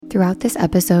Throughout this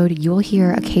episode, you'll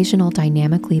hear occasional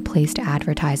dynamically placed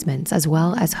advertisements as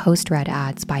well as host-read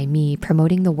ads by me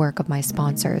promoting the work of my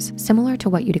sponsors, similar to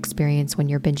what you'd experience when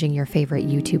you're binging your favorite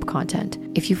YouTube content.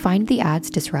 If you find the ads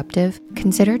disruptive,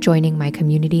 consider joining my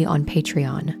community on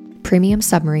Patreon. Premium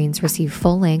Submarines receive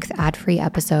full-length, ad-free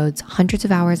episodes, hundreds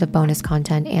of hours of bonus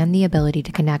content, and the ability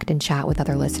to connect and chat with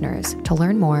other listeners. To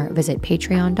learn more, visit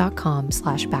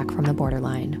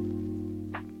patreon.com/backfromtheborderline.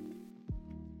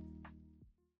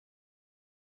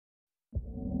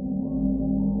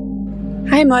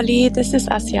 Hi Molly, this is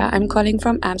Asya. I'm calling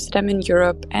from Amsterdam in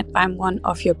Europe and I'm one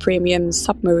of your premium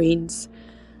submarines.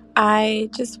 I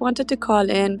just wanted to call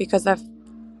in because I've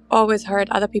always heard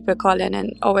other people call in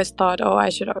and always thought, oh, I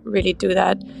should really do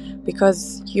that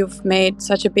because you've made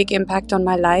such a big impact on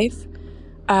my life.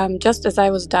 Just as I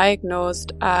was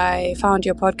diagnosed, I found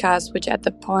your podcast, which at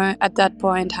that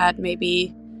point had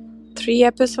maybe 3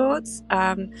 episodes.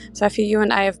 So I feel you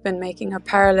and I have been making a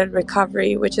parallel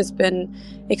recovery, which has been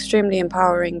extremely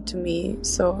empowering to me.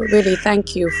 So really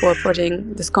thank you for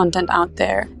putting this content out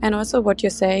there. And also what you're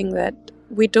saying that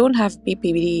we don't have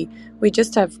BPD, we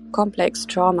just have complex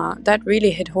trauma. That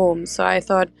really hit home. So I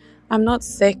thought, I'm not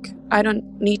sick. I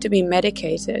don't need to be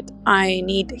medicated. I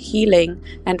need healing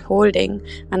and holding.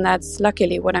 And that's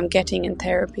luckily what I'm getting in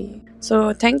therapy.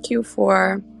 So thank you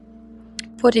for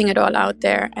putting it all out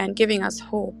there and giving us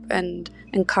hope and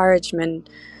encouragement.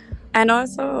 And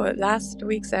also last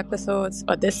week's episodes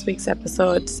or this week's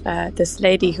episodes, this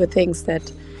lady who thinks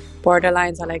that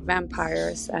borderlines are like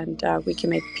vampires and we can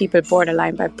make people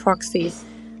borderline by proxy.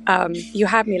 You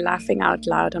had me laughing out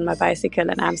loud on my bicycle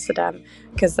in Amsterdam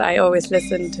because I always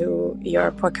listen to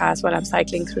your podcast while I'm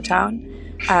cycling through town.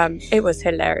 It was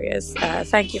hilarious.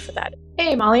 Thank you for that.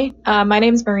 Hey, Molly. My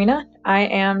name's Marina. I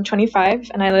am 25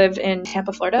 and I live in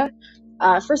Tampa, Florida.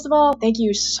 First of all, thank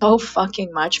you so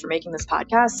fucking much for making this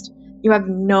podcast. You have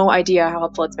no idea how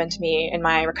helpful it's been to me in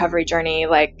my recovery journey.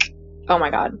 Like, oh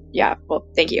my God. Yeah, well,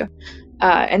 thank you.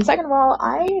 And second of all,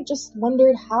 I just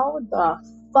wondered how the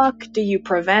fuck do you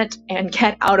prevent and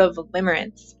get out of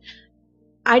limerence?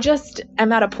 I just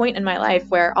am at a point in my life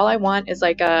where all I want is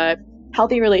like a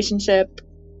healthy relationship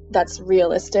that's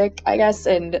realistic, I guess,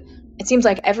 and it seems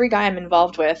like every guy I'm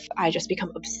involved with, I just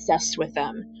become obsessed with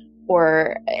them.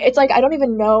 Or it's like I don't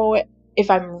even know if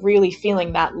I'm really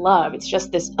feeling that love. It's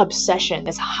just this obsession,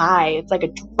 this high. It's like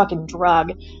a fucking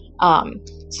drug.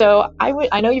 So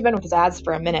I know you've been with Zads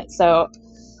for a minute, so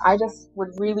I just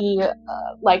would really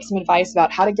like some advice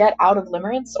about how to get out of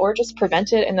limerence or just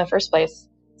prevent it in the first place.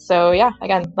 So yeah,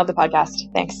 again, love the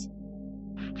podcast. Thanks.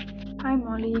 Hi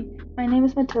Molly, my name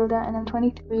is Matilda and I'm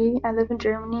 23. I live in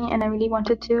Germany and I really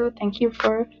wanted to thank you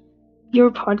for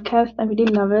your podcast. I really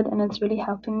love it and it's really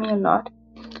helping me a lot.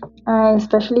 I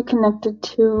especially connected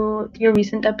to your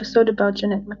recent episode about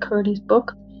Jeanette McCurdy's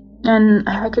book and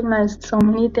I recognized so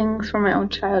many things from my own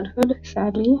childhood,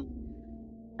 sadly.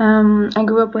 I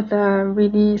grew up with a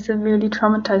really severely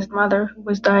traumatized mother who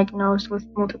was diagnosed with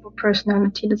multiple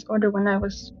personality disorder when I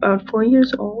was about 4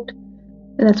 years old.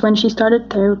 And that's when she started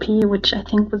therapy, which I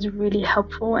think was really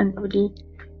helpful and really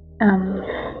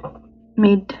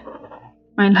made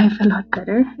my life a lot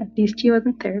better. At least she was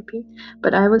in therapy,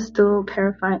 but I was still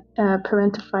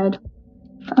parentified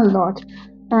a lot.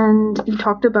 And we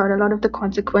talked about a lot of the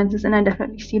consequences, and I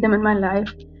definitely see them in my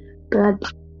life. But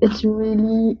it's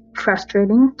really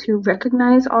frustrating to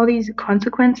recognize all these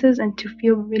consequences and to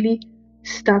feel really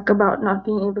stuck about not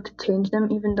being able to change them,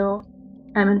 even though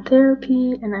I'm in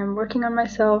therapy and I'm working on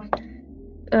myself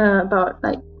about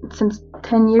like since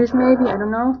 10 years maybe, I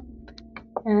don't know.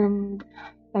 And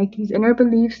like these inner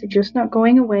beliefs are just not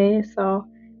going away. So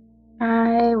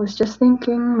I was just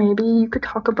thinking maybe you could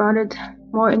talk about it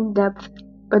more in depth.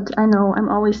 But I know I'm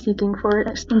always seeking for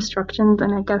instructions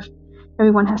and I guess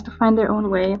everyone has to find their own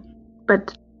way.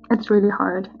 But it's really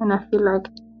hard and I feel like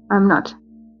I'm not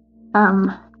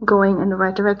going in the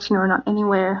right direction or not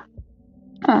anywhere.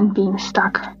 And being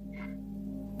stuck.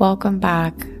 Welcome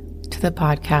back to the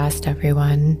podcast,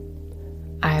 everyone.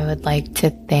 I would like to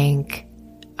thank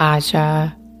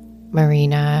Aja,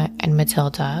 Marina, and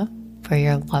Matilda for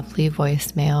your lovely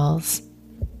voicemails.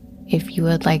 If you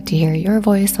would like to hear your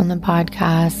voice on the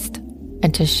podcast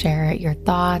and to share your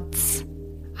thoughts,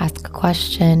 ask a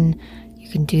question,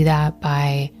 you can do that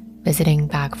by visiting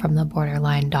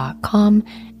backfromtheborderline.com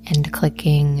and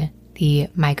clicking the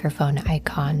microphone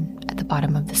icon at the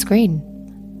bottom of the screen.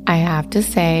 I have to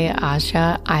say,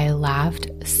 Asha, I laughed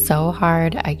so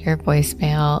hard at your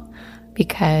voicemail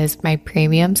because my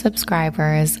premium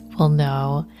subscribers will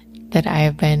know that I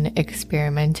have been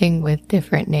experimenting with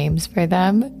different names for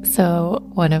them. So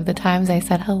one of the times I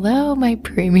said, hello, my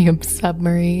premium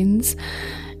submarines,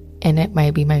 and it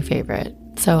might be my favorite.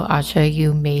 So Asha,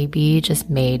 you maybe just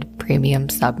made premium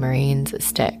submarines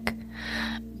stick.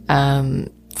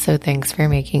 So thanks for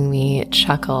making me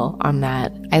chuckle on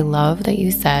that. I love that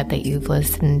you said that you've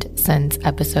listened since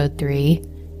episode 3,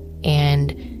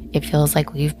 and it feels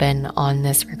like we've been on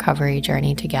this recovery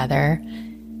journey together.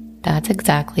 That's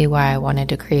exactly why I wanted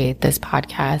to create this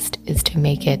podcast, is to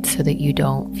make it so that you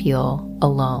don't feel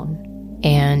alone.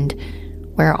 And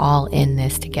we're all in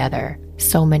this together.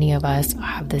 So many of us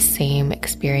have the same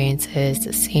experiences,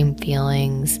 the same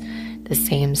feelings, the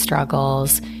same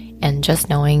struggles. And just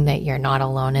knowing that you're not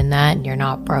alone in that, and you're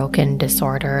not broken,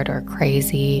 disordered, or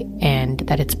crazy, and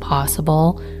that it's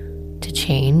possible to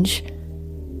change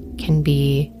can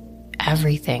be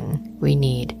everything we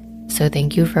need. So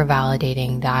thank you for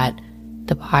validating that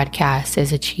the podcast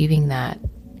is achieving that,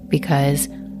 because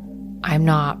I'm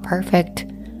not perfect.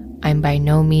 I'm by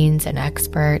no means an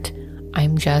expert.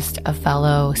 I'm just a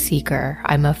fellow seeker.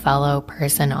 I'm a fellow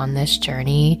person on this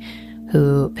journey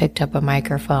who picked up a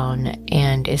microphone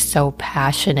and is so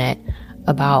passionate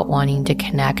about wanting to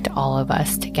connect all of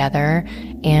us together,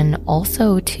 and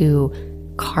also to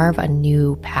carve a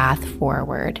new path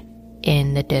forward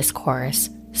in the discourse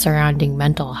surrounding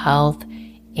mental health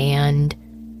and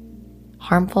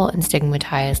harmful and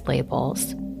stigmatized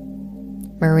labels.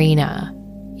 Marina,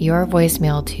 your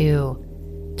voicemail too,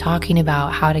 talking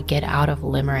about how to get out of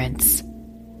limerence.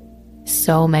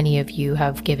 So many of you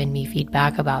have given me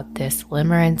feedback about this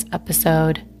limerence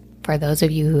episode. For those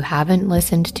of you who haven't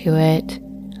listened to it,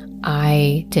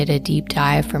 I did a deep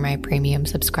dive for my premium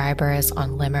subscribers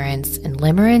on limerence, and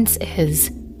limerence is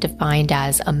defined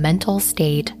as a mental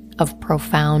state of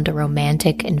profound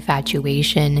romantic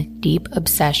infatuation, deep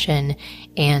obsession,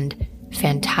 and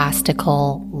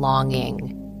fantastical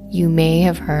longing. You may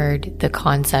have heard the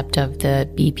concept of the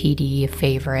BPD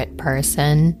favorite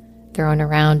person thrown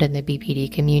around in the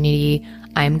BPD community.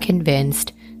 I'm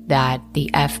convinced that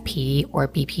the FP or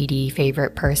BPD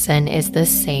favorite person is the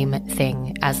same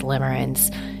thing as limerence.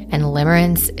 And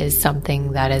limerence is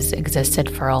something that has existed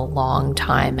for a long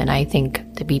time. And I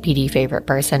think the BPD favorite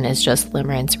person is just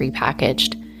limerence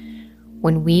repackaged.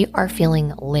 When we are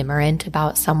feeling limerent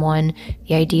about someone,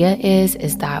 the idea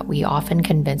is that we often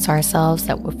convince ourselves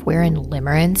that if we're in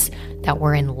limerence, that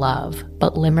we're in love.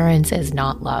 But limerence is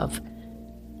not love.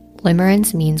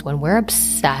 Limerence means when we're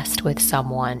obsessed with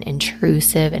someone,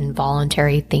 intrusive and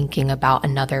voluntary thinking about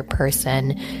another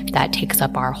person, that takes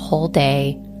up our whole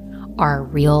day. Our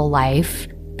real life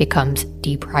becomes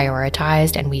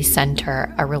deprioritized, and we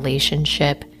center a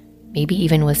relationship, maybe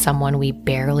even with someone we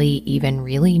barely even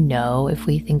really know. If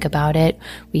we think about it,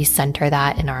 we center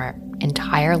that in our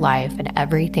entire life, and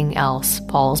everything else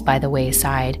falls by the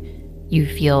wayside. You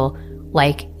feel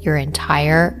like your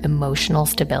entire emotional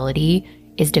stability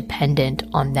is dependent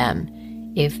on them.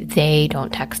 If they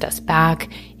don't text us back,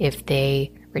 if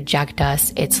they reject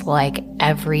us, it's like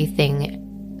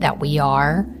everything that we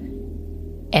are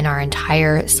and our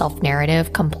entire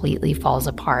self-narrative completely falls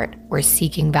apart. We're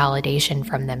seeking validation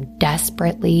from them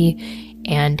desperately,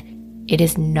 and it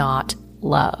is not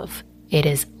love. It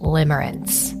is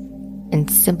limerence.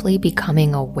 And simply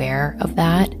becoming aware of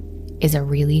that is a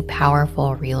really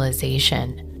powerful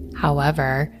realization.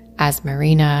 However, as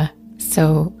Marina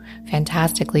so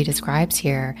fantastically describes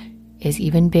here, is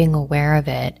even being aware of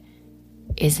it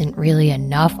isn't really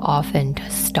enough often to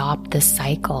stop the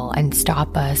cycle and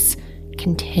stop us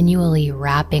continually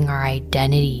wrapping our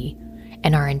identity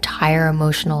and our entire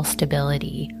emotional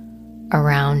stability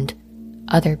around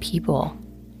other people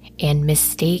and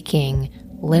mistaking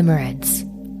limerence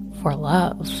for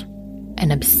love,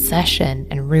 an obsession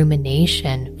and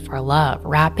rumination for love,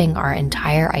 wrapping our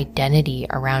entire identity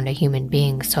around a human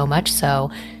being, so much so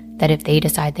that if they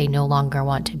decide they no longer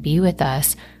want to be with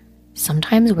us,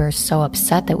 sometimes we're so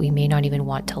upset that we may not even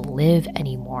want to live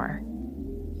anymore.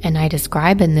 And I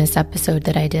describe in this episode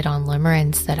that I did on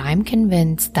limerence that I'm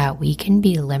convinced that we can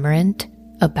be limerent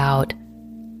about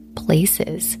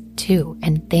places too,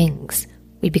 and things.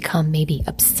 We become maybe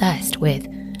obsessed with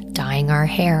dyeing our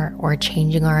hair or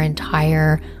changing our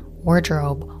entire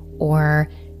wardrobe or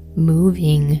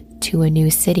moving to a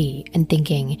new city and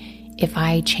thinking, if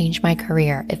I change my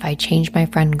career, if I change my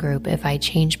friend group, if I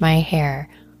change my hair,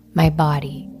 my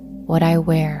body, what I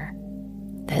wear,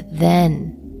 that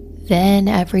then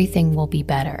everything will be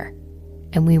better.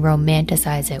 And we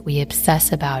romanticize it, we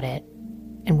obsess about it,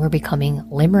 and we're becoming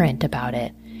limerent about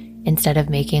it instead of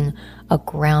making a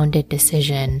grounded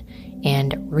decision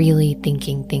and really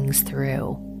thinking things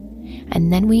through.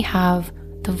 And then we have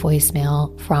the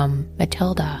voicemail from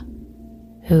Matilda,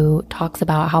 who talks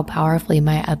about how powerfully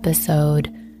my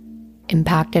episode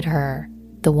impacted her,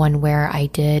 the one where I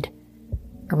did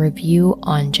a review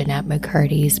on Jennette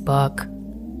McCurdy's book,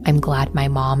 I'm Glad My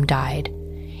Mom Died.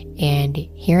 And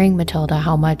hearing, Matilda,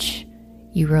 how much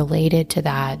you related to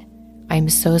that, I'm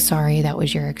so sorry that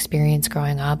was your experience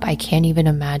growing up. I can't even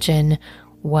imagine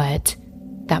what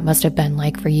that must have been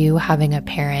like for you, having a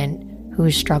parent who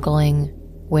is struggling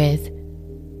with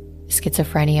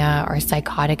schizophrenia or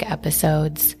psychotic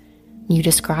episodes. You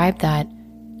described that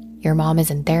your mom is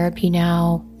in therapy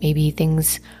now. Maybe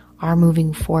things are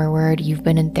moving forward. You've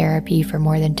been in therapy for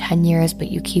more than 10 years, but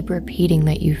you keep repeating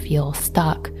that you feel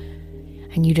stuck.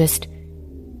 And you just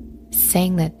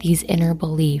saying that these inner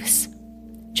beliefs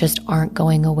just aren't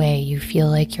going away. You feel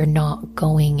like you're not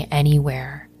going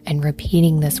anywhere, and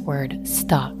repeating this word,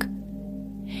 stuck.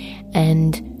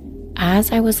 And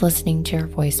as I was listening to your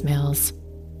voicemails,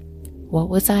 what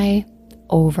was I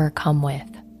overcome with?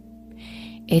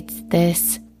 It's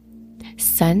this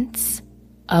sense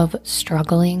of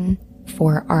struggling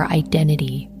for our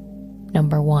identity,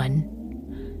 number one.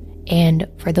 And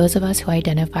for those of us who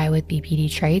identify with BPD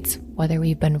traits, whether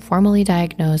we've been formally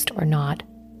diagnosed or not,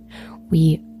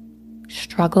 we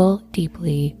struggle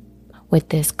deeply with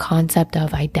this concept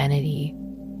of identity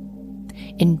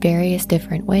in various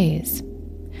different ways.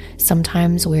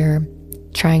 Sometimes we're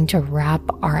trying to wrap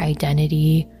our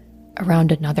identity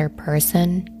around another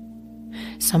person.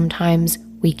 Sometimes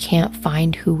we can't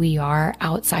find who we are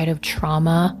outside of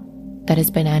trauma that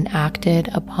has been enacted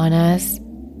upon us,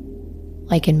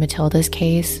 like in Matilda's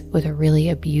case, with a really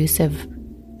abusive,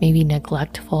 maybe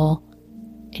neglectful,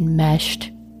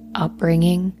 enmeshed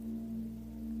upbringing.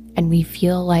 And we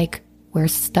feel like we're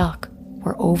stuck.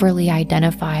 We're overly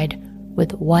identified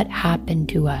with what happened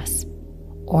to us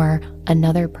or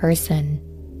another person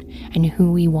and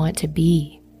who we want to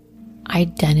be.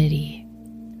 Identity.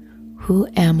 Who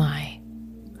am I?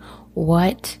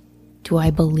 What do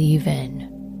I believe in?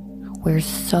 We're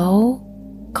so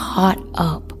caught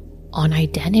up on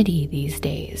identity these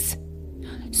days.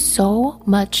 So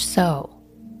much so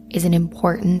is an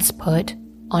importance put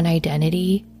on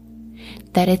identity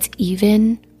that it's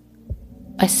even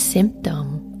a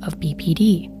symptom of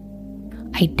BPD,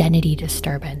 identity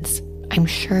disturbance. I'm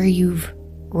sure you've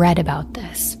read about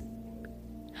this.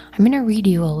 I'm going to read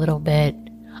you a little bit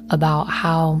about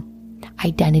how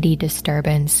identity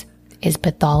disturbance is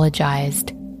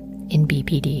pathologized in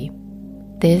BPD.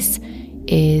 This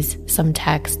is some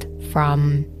text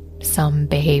from some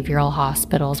behavioral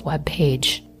hospital's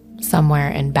webpage somewhere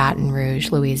in Baton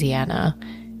Rouge, Louisiana.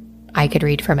 I could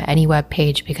read from any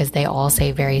webpage because they all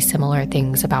say very similar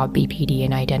things about BPD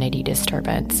and identity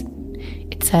disturbance.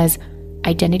 It says,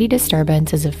 identity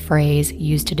disturbance is a phrase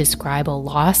used to describe a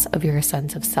loss of your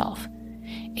sense of self.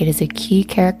 It is a key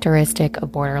characteristic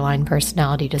of borderline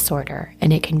personality disorder,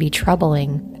 and it can be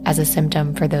troubling as a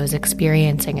symptom for those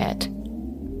experiencing it.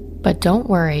 But don't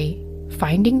worry,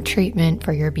 finding treatment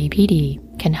for your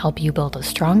BPD can help you build a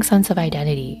strong sense of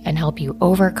identity and help you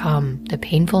overcome the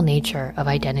painful nature of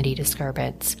identity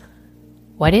disturbance.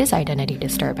 What is identity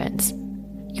disturbance?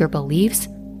 Your beliefs,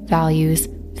 values,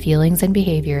 feelings, and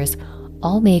behaviors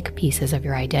all make pieces of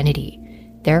your identity.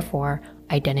 Therefore,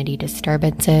 identity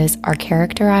disturbances are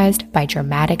characterized by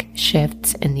dramatic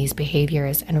shifts in these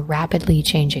behaviors and rapidly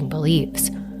changing beliefs.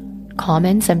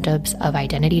 Common symptoms of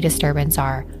identity disturbance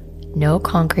are no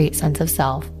concrete sense of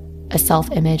self, a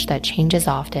self-image that changes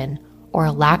often, or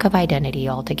a lack of identity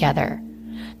altogether.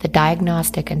 The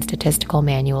Diagnostic and Statistical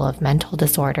Manual of Mental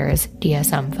Disorders,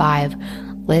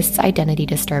 DSM-5, lists identity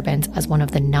disturbance as one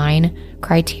of the 9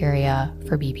 criteria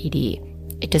for BPD.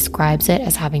 It describes it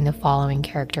as having the following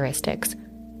characteristics: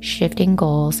 shifting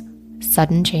goals,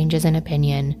 sudden changes in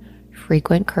opinion,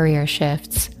 frequent career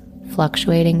shifts,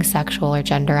 fluctuating sexual or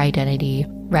gender identity,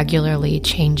 regularly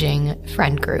changing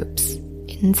friend groups.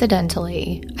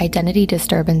 Incidentally, identity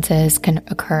disturbances can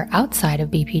occur outside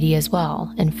of BPD as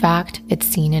well. In fact, it's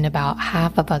seen in about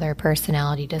half of other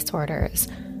personality disorders.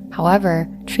 However,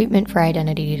 treatment for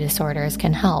identity disorders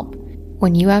can help.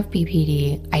 When you have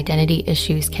BPD, identity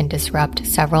issues can disrupt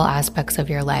several aspects of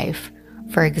your life.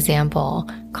 For example,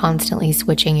 constantly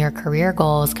switching your career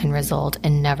goals can result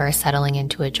in never settling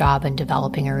into a job and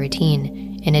developing a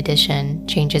routine. In addition,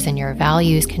 changes in your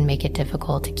values can make it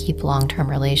difficult to keep long-term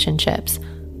relationships.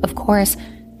 Of course,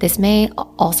 this may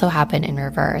also happen in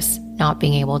reverse. Not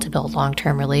being able to build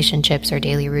long-term relationships or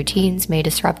daily routines may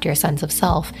disrupt your sense of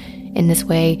self. In this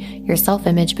way, your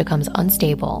self-image becomes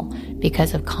unstable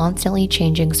because of constantly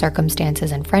changing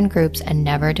circumstances and friend groups and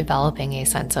never developing a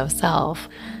sense of self.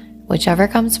 Whichever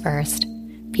comes first,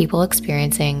 people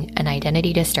experiencing an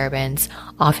identity disturbance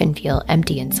often feel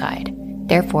empty inside.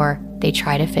 Therefore, they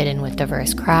try to fit in with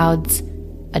diverse crowds,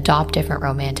 adopt different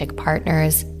romantic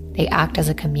partners. They act as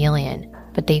a chameleon,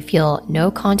 but they feel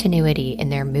no continuity in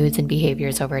their moods and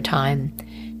behaviors over time.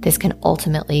 This can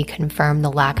ultimately confirm the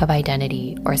lack of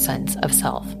identity or sense of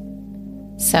self.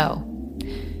 So,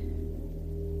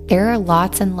 there are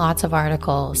lots and lots of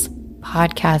articles,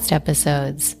 podcast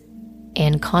episodes,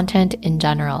 and content in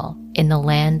general in the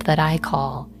land that I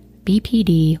call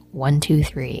BPD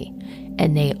 123,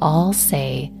 and they all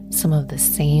say some of the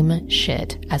same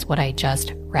shit as what I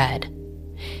just read.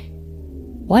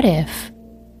 What if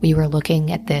we were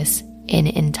looking at this in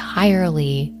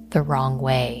entirely the wrong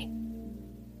way?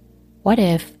 What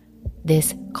if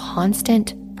this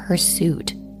constant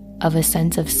pursuit of a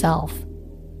sense of self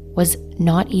was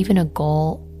not even a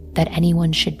goal that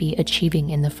anyone should be achieving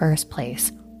in the first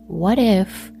place? What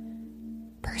if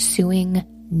pursuing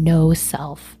no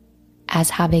self as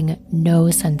having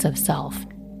no sense of self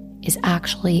is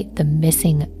actually the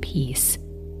missing piece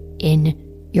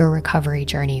in your recovery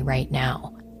journey right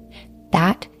now?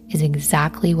 That is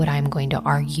exactly what I'm going to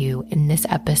argue in this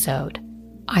episode.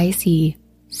 I see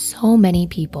so many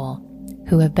people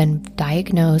who have been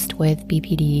diagnosed with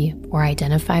BPD or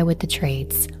identify with the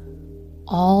traits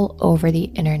all over the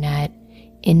internet,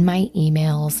 in my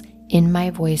emails, in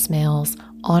my voicemails,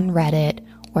 on Reddit,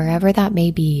 wherever that may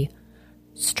be,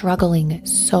 struggling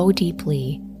so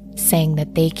deeply, saying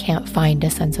that they can't find a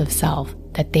sense of self,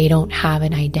 that they don't have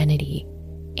an identity.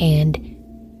 And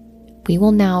we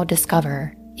will now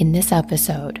discover in this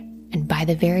episode, and by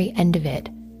the very end of it,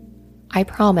 I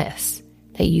promise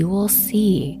that you will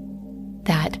see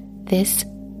that this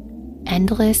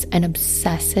endless and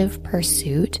obsessive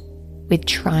pursuit with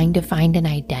trying to find an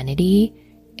identity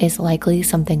is likely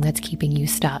something that's keeping you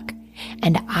stuck.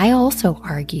 And I also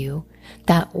argue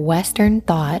that Western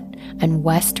thought and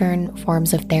Western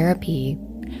forms of therapy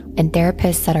and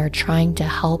therapists that are trying to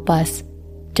help us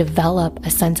develop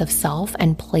a sense of self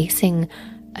and placing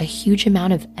a huge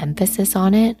amount of emphasis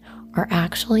on it are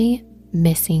actually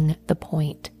missing the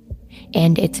point.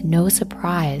 And it's no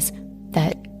surprise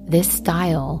that this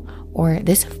style or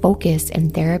this focus in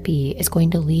therapy is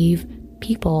going to leave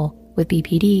people with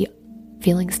BPD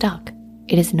feeling stuck.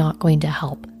 It is not going to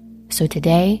help. So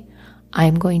today,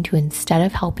 I'm going to, instead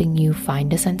of helping you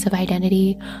find a sense of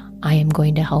identity, I am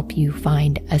going to help you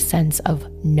find a sense of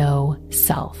no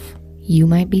self. You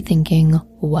might be thinking,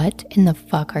 what in the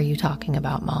fuck are you talking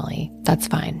about, Molly? That's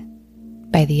fine.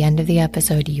 By the end of the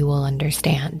episode, you will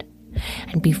understand.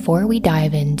 And before we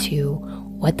dive into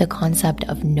what the concept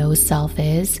of no self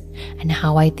is and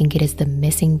how I think it is the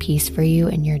missing piece for you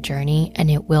in your journey, and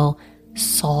it will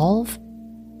solve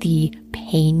the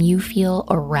pain you feel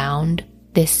around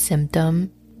this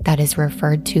symptom that is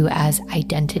referred to as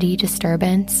identity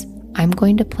disturbance, I'm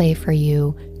going to play for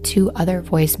you 2 other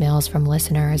voicemails from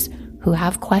listeners who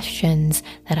have questions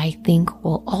that I think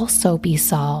will also be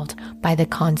solved by the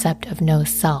concept of no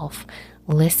self.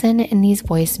 Listen in these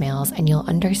voicemails and you'll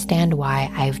understand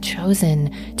why I've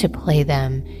chosen to play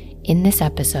them in this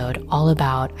episode all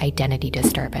about identity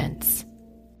disturbance.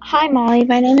 Hi Molly,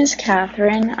 my name is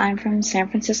Catherine. I'm from San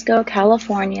Francisco,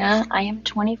 California. I am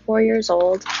 24 years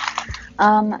old.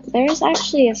 There's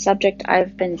actually a subject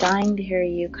I've been dying to hear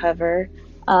you cover,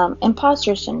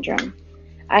 imposter syndrome.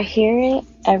 I hear it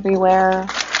everywhere.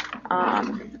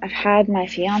 I've had my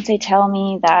fiance tell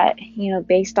me that,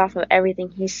 based off of everything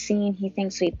he's seen, he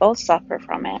thinks we both suffer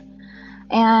from it.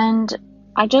 And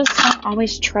I just don't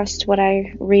always trust what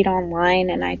I read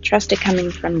online, and I trust it coming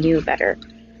from you better.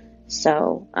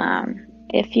 So,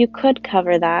 if you could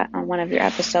cover that on one of your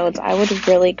episodes, I would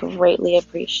really greatly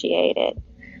appreciate it.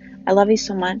 I love you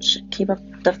so much. Keep up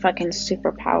the fucking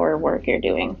superpower work you're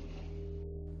doing.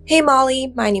 Hey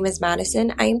Molly, my name is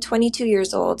Madison. I am 22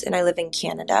 years old and I live in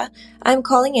Canada. I'm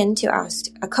calling in to ask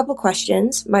a couple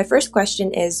questions. My first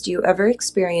question is, do you ever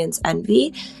experience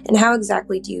envy, and how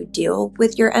exactly do you deal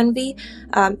with your envy?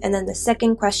 And then the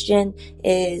second question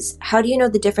is, how do you know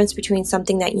the difference between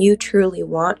something that you truly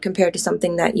want compared to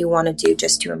something that you want to do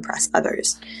just to impress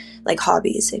others, like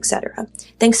hobbies, etc.?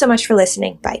 Thanks so much for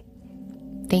listening. Bye.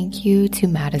 Thank you to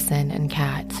Madison and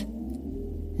Kat.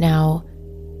 Now,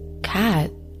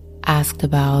 Kat asked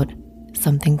about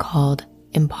something called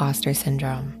imposter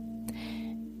syndrome.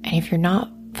 And if you're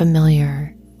not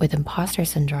familiar with imposter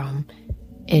syndrome,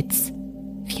 it's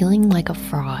feeling like a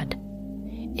fraud.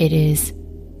 It is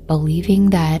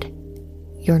believing that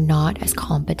you're not as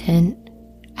competent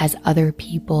as other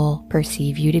people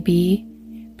perceive you to be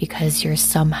because you're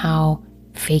somehow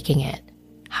faking it.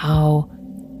 How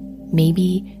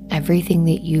maybe everything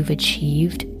that you've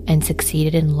achieved and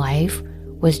succeeded in life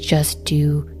was just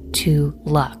due to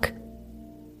luck.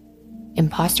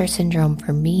 Imposter syndrome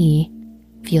for me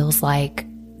feels like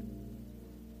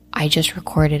I just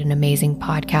recorded an amazing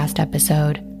podcast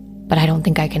episode, but I don't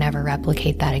think I can ever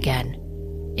replicate that again.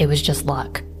 It was just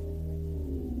luck.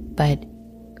 But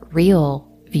real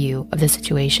view of the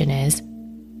situation is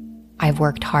I've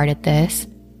worked hard at this.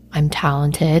 I'm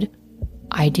talented.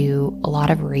 I do a lot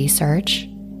of research,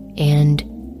 and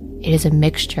it is a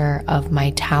mixture of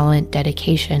my talent,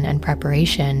 dedication, and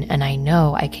preparation, and I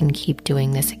know I can keep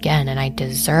doing this again, and I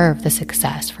deserve the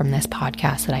success from this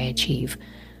podcast that I achieve.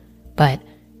 But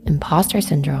imposter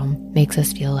syndrome makes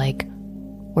us feel like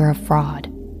we're a fraud.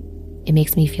 It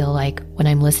makes me feel like when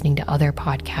I'm listening to other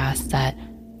podcasts that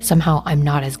somehow I'm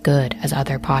not as good as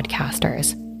other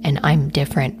podcasters, and I'm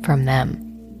different from them.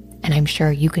 And I'm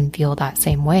sure you can feel that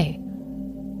same way.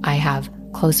 I have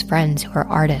close friends who are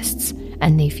artists,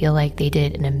 and they feel like they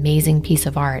did an amazing piece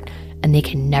of art and they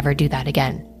can never do that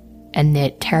again. And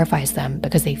it terrifies them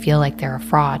because they feel like they're a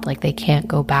fraud, like they can't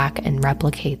go back and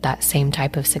replicate that same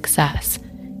type of success.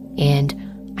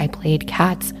 And I played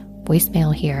Kat's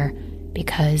voicemail here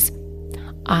because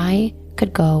I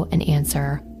could go and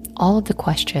answer all of the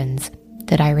questions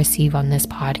that I receive on this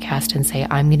podcast and say,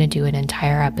 I'm going to do an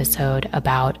entire episode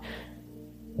about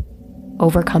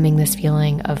overcoming this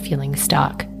feeling of feeling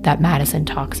stuck that Madison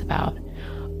talks about,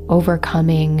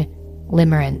 overcoming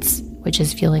limerence, which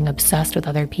is feeling obsessed with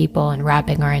other people and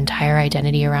wrapping our entire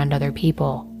identity around other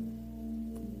people.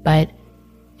 But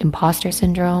imposter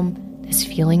syndrome, this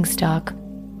feeling stuck,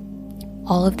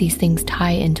 all of these things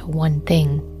tie into one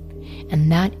thing,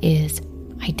 and that is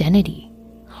identity,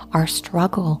 our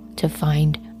struggle to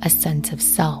find a sense of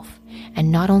self.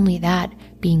 And not only that,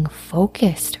 being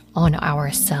focused on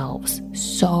ourselves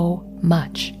so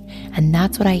much. And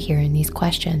that's what I hear in these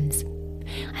questions.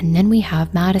 And then we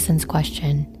have Madison's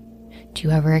question. Do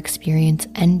you ever experience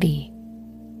envy?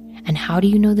 And how do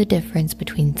you know the difference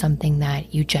between something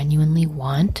that you genuinely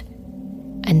want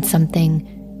and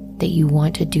something that you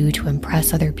want to do to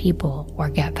impress other people or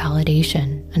get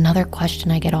validation? Another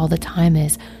question I get all the time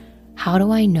is, how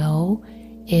do I know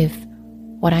if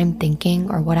what I'm thinking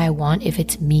or what I want, if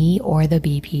it's me or the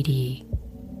BPD?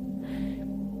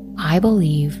 I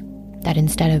believe that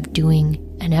instead of doing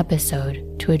an episode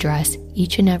to address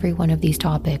each and every one of these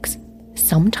topics,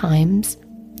 sometimes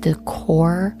the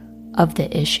core of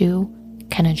the issue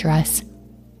can address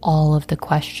all of the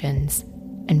questions.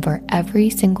 And for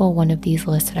every single one of these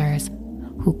listeners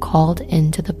who called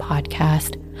into the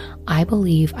podcast, I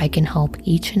believe I can help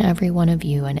each and every one of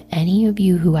you, and any of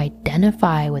you who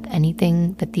identify with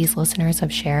anything that these listeners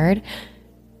have shared,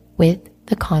 with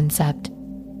the concept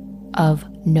of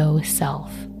no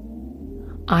self.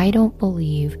 I don't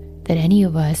believe that any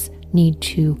of us need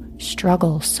to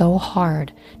struggle so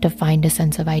hard to find a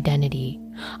sense of identity.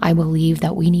 I believe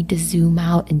that we need to zoom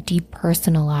out and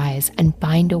depersonalize and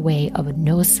find a way of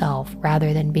no self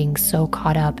rather than being so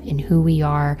caught up in who we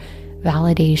are,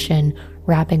 validation,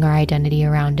 wrapping our identity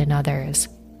around in others.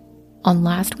 On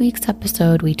last week's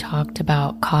episode, we talked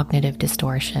about cognitive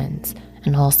distortions,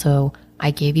 and also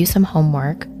I gave you some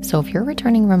homework. So if you're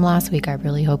returning from last week, I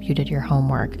really hope you did your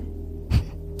homework.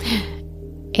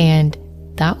 And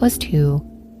that was to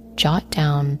jot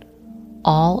down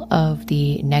all of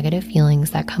the negative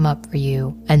feelings that come up for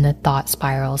you and the thought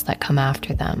spirals that come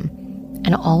after them.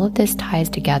 And all of this ties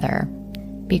together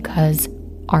because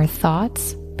our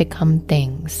thoughts become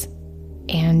things.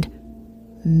 And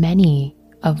many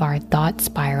of our thought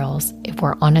spirals, if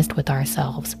we're honest with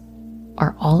ourselves,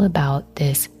 are all about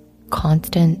this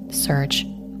constant search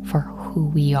for who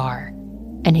we are.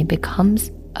 And it becomes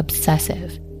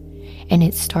obsessive. And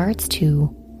it starts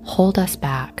to hold us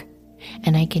back.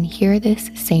 And I can hear this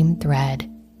same thread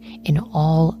in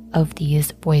all of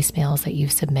these voicemails that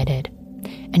you've submitted.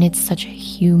 And it's such a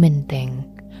human thing.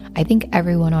 I think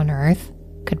everyone on earth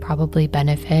could probably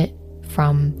benefit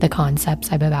from the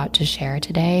concepts I'm about to share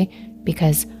today,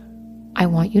 because I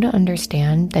want you to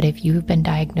understand that if you've been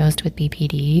diagnosed with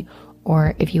BPD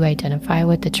or if you identify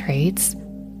with the traits,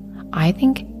 I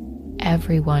think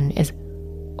everyone is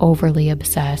overly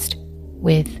obsessed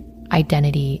with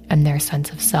identity and their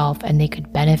sense of self, and they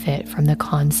could benefit from the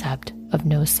concept of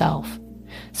no self.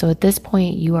 So at this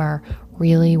point, you are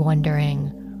really wondering,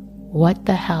 what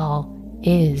the hell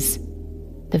is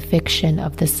the fiction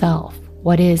of the self?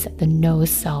 What is the no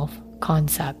self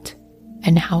concept?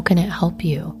 And how can it help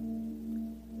you?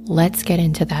 Let's get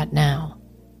into that now.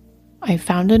 I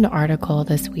found an article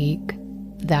this week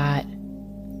that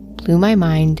blew my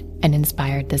mind and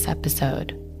inspired this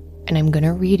episode. and I'm going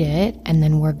to read it, and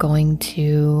then we're going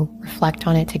to reflect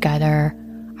on it together.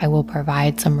 I will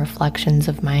provide some reflections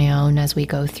of my own as we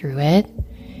go through it.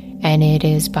 And it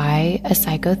is by a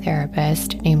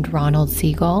psychotherapist named Ronald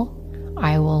Siegel.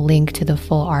 I will link to the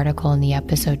full article in the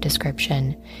episode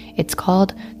description. It's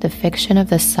called The Fiction of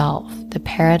the Self, The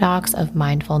Paradox of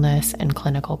Mindfulness and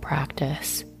Clinical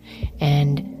Practice.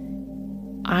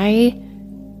 And I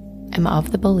am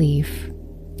of the belief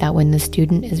that when the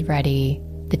student is ready,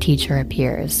 the teacher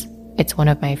appears. It's one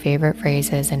of my favorite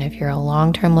phrases, and if you're a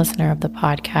long-term listener of the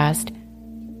podcast,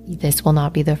 this will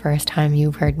not be the first time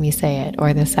you've heard me say it,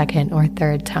 or the second or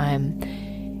third time.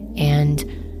 And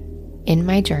in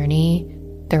my journey,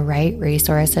 the right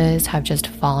resources have just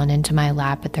fallen into my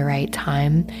lap at the right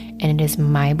time, and it is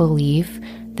my belief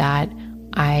that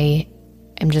I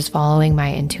am just following my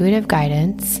intuitive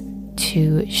guidance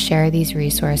to share these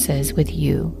resources with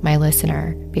you, my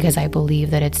listener, because I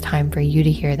believe that it's time for you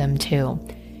to hear them too.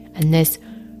 And this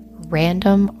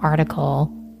random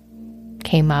article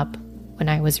came up when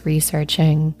I was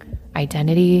researching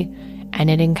identity, and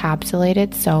it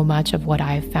encapsulated so much of what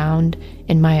I found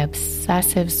in my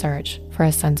obsessive search for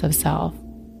a sense of self.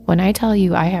 When I tell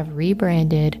you I have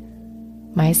rebranded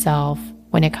myself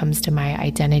when it comes to my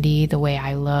identity, the way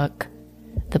I look,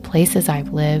 the places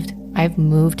I've lived, I've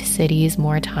moved cities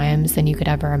more times than you could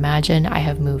ever imagine. I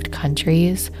have moved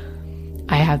countries.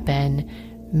 I have been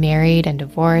married and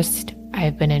divorced. I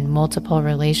have been in multiple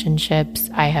relationships.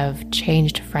 I have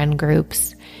changed friend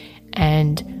groups.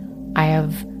 And I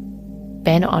have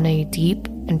been on a deep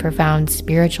and profound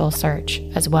spiritual search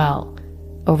as well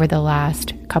over the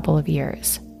last couple of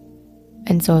years.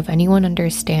 And so if anyone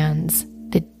understands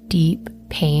the deep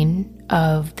pain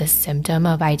of the symptom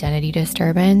of identity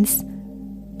disturbance,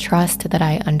 trust that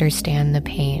I understand the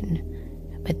pain.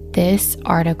 But this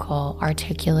article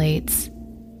articulates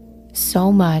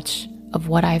so much of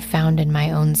what I've found in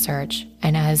my own search.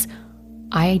 And as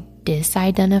I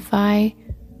disidentify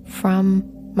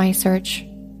from my search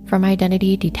from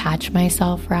identity, detach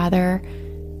myself rather,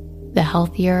 the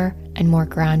healthier and more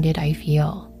grounded I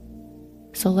feel.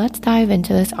 So let's dive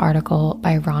into this article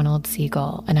by Ronald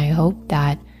Siegel, and I hope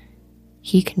that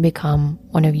he can become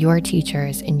one of your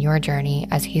teachers in your journey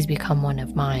as he's become one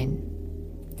of mine.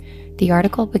 The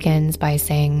article begins by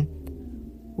saying,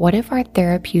 what if our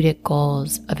therapeutic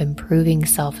goals of improving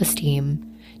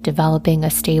self-esteem, developing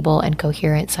a stable and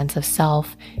coherent sense of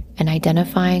self, and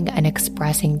identifying and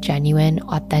expressing genuine,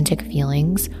 authentic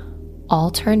feelings all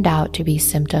turned out to be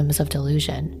symptoms of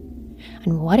delusion?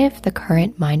 And what if the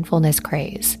current mindfulness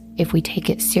craze, if we take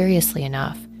it seriously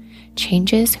enough,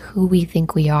 changes who we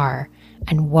think we are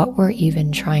and what we're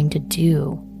even trying to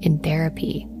do in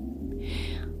therapy?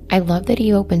 I love that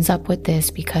he opens up with this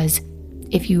because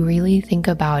if you really think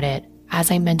about it,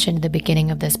 as I mentioned at the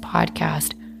beginning of this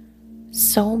podcast,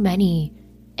 so many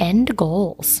end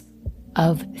goals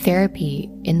of therapy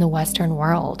in the Western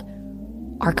world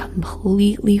are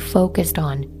completely focused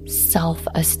on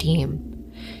self-esteem,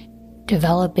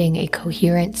 developing a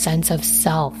coherent sense of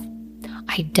self,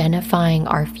 identifying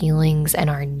our feelings and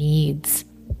our needs.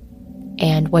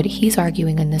 And what he's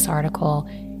arguing in this article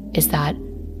is that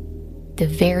the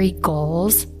very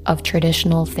goals of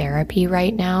traditional therapy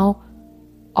right now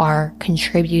are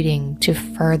contributing to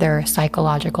further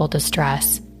psychological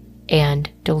distress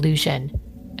and delusion.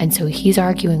 And so he's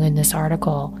arguing in this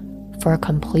article for a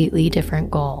completely different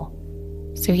goal.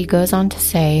 So he goes on to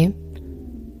say,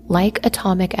 like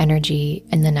atomic energy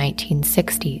in the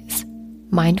 1960s,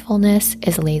 mindfulness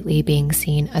is lately being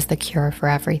seen as the cure for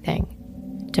everything.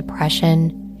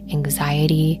 Depression,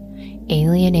 anxiety,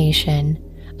 alienation,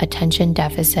 attention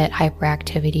deficit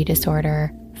hyperactivity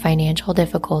disorder, financial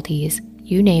difficulties,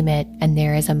 you name it, and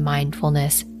there is a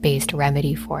mindfulness-based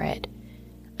remedy for it.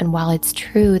 And while it's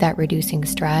true that reducing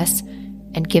stress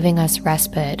and giving us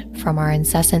respite from our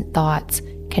incessant thoughts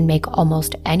can make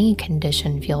almost any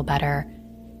condition feel better,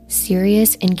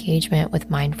 serious engagement with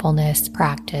mindfulness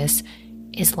practice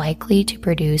is likely to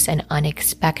produce an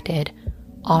unexpected,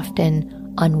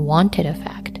 often unwanted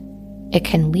effect. It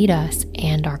can lead us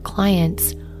and our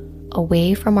clients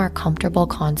away from our comfortable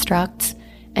constructs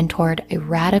and toward a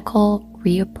radical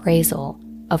reappraisal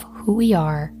of who we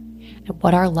are and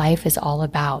what our life is all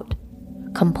about,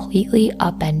 completely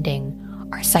upending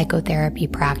our psychotherapy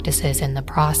practices in the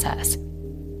process.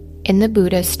 In the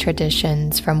Buddhist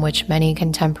traditions from which many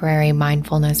contemporary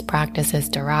mindfulness practices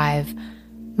derive,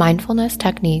 mindfulness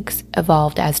techniques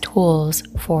evolved as tools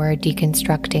for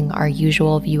deconstructing our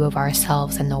usual view of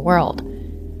ourselves and the world,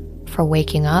 for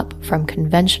waking up from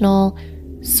conventional,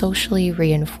 socially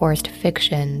reinforced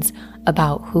fictions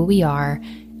about who we are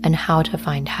and how to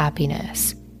find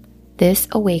happiness. This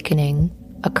awakening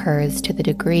occurs to the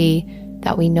degree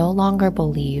that we no longer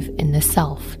believe in the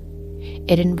self.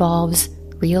 It involves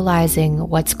realizing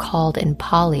what's called in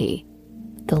Pali,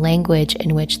 the language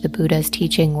in which the Buddha's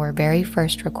teaching were very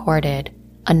first recorded,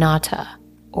 anatta,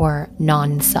 or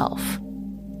non-self.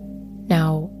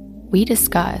 Now, we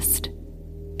discussed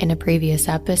in a previous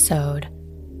episode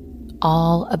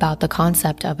all about the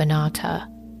concept of anatta,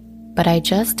 but I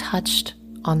just touched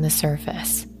on the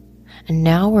surface, and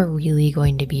now we're really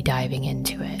going to be diving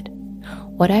into it.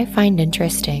 What I find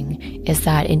interesting is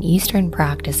that in Eastern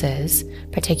practices,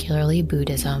 particularly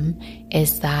Buddhism,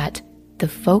 is that the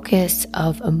focus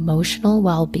of emotional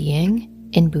well-being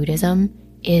in Buddhism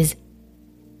is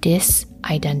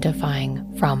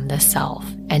disidentifying from the self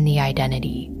and the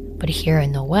identity. But here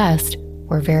in the West,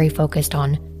 we're very focused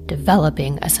on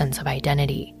developing a sense of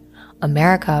identity.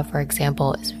 America, for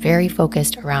example, is very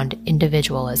focused around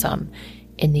individualism.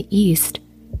 In the East,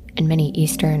 in many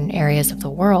Eastern areas of the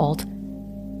world,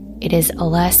 it is a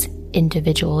less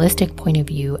individualistic point of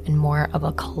view and more of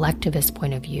a collectivist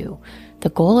point of view. The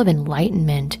goal of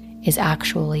enlightenment is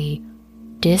actually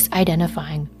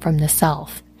disidentifying from the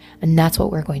self, and that's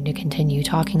what we're going to continue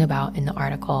talking about in the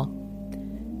article.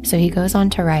 So he goes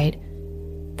on to write,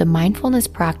 the mindfulness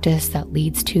practice that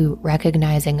leads to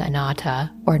recognizing anatta,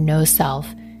 or no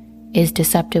self, is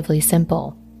deceptively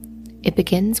simple. It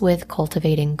begins with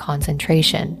cultivating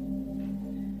concentration,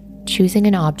 choosing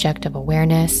an object of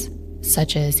awareness,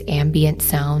 such as ambient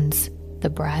sounds, the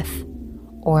breath,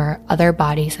 or other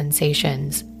body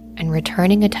sensations, and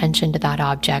returning attention to that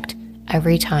object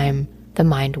every time the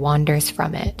mind wanders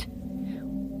from it.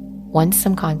 Once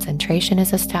some concentration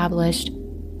is established,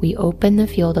 we open the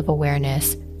field of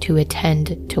awareness to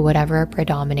attend to whatever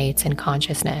predominates in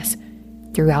consciousness.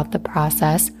 Throughout the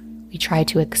process, we try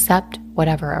to accept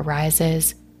whatever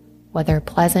arises, whether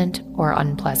pleasant or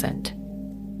unpleasant.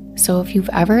 So if you've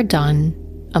ever done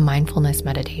a mindfulness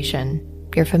meditation,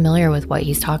 you're familiar with what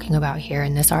he's talking about here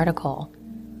in this article.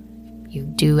 You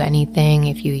do anything,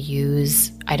 if you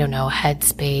use,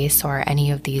 Headspace or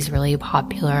any of these really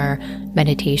popular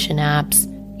meditation apps,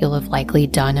 you'll have likely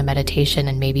done a meditation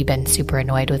and maybe been super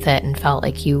annoyed with it and felt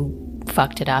like you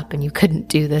fucked it up and you couldn't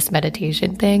do this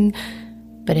meditation thing.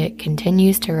 But it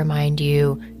continues to remind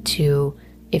you to,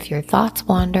 if your thoughts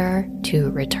wander, to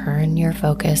return your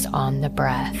focus on the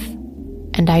breath.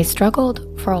 And I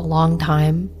struggled for a long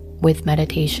time with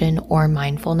meditation or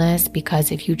mindfulness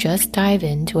because if you just dive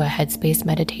into a Headspace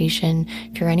meditation,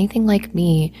 if you're anything like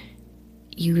me,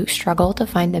 you struggle to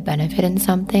find the benefit in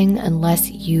something unless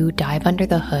you dive under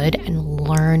the hood and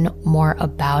learn more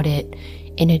about it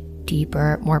in a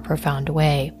deeper, more profound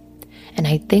way. And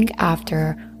I think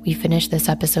after we finish this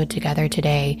episode together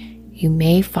today, you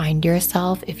may find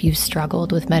yourself, if you've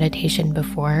struggled with meditation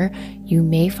before, you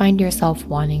may find yourself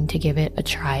wanting to give it a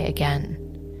try again.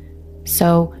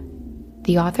 So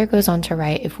the author goes on to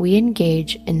write, if we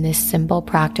engage in this simple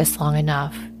practice long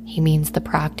enough, he means the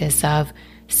practice of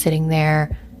sitting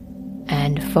there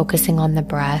and focusing on the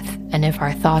breath, and if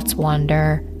our thoughts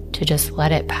wander, to just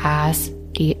let it pass,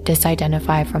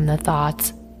 disidentify from the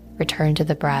thoughts, return to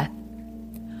the breath.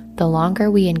 The longer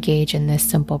we engage in this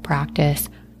simple practice,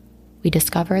 we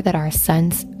discover that our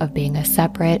sense of being a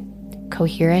separate,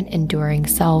 coherent, enduring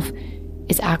self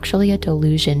is actually a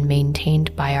delusion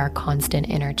maintained by our constant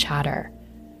inner chatter,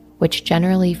 which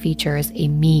generally features a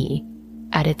me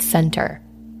at its center.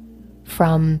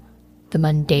 From the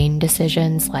mundane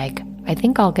decisions like, I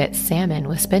think I'll get salmon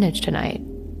with spinach tonight,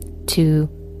 to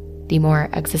the more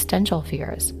existential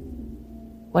fears.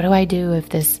 What do I do if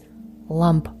this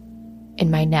lump in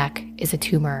my neck is a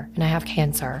tumor and I have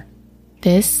cancer?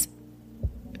 This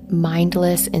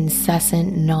mindless,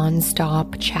 incessant,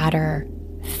 non-stop chatter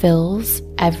fills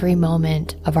every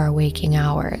moment of our waking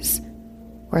hours.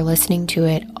 We're listening to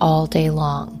it all day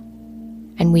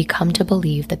long, and we come to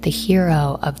believe that the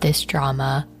hero of this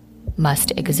drama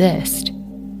must exist,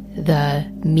 the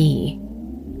me.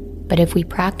 But if we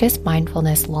practice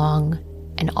mindfulness long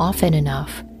and often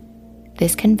enough,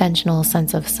 this conventional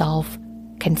sense of self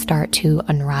can start to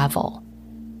unravel.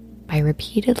 By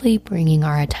repeatedly bringing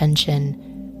our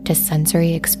attention to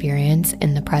sensory experience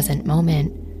in the present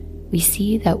moment, we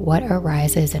see that what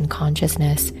arises in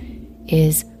consciousness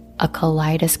is a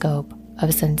kaleidoscope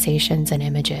of sensations and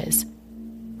images,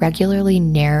 regularly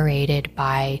narrated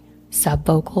by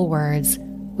subvocal words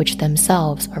which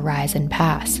themselves arise and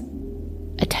pass.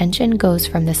 Attention goes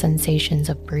from the sensations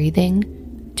of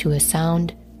breathing, to a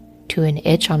sound, to an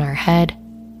itch on our head,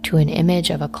 to an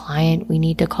image of a client we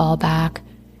need to call back,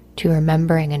 to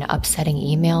remembering an upsetting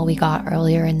email we got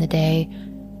earlier in the day.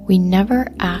 We never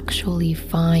actually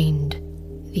find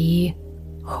the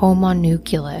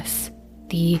homunculus,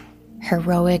 the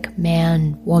heroic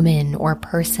man, woman, or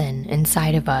person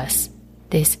inside of us,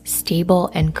 this stable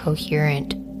and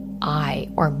coherent I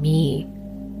or me,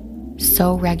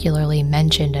 so regularly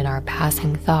mentioned in our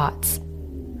passing thoughts.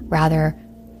 Rather,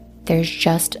 there's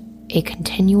just a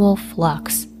continual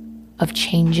flux of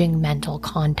changing mental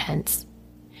contents.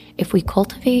 If we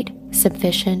cultivate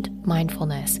sufficient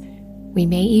mindfulness, we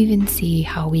may even see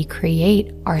how we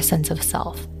create our sense of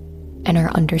self and our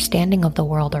understanding of the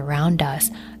world around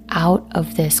us out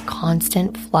of this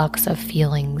constant flux of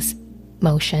feelings,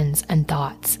 motions, and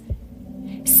thoughts.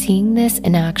 Seeing this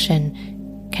in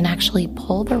action can actually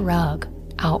pull the rug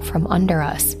out from under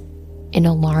us in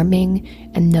alarming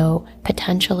and though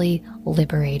potentially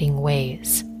liberating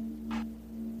ways.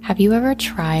 Have you ever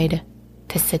tried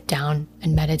to sit down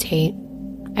and meditate?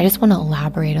 I just want to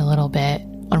elaborate a little bit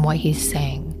on what he's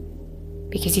saying,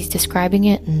 because he's describing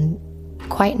it in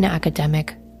quite an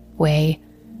academic way,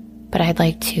 but I'd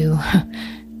like to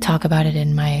talk about it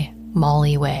in my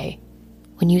Molly way.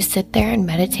 When you sit there and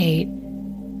meditate,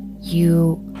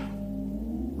 you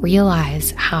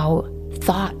realize how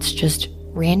thoughts just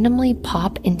randomly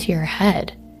pop into your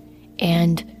head,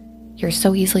 and you're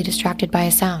so easily distracted by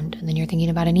a sound, and then you're thinking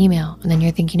about an email, and then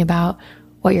you're thinking about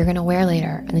what you're going to wear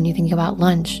later, and then you think about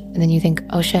lunch, and then you think,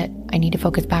 oh shit, I need to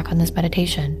focus back on this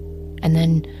meditation. And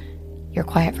then you're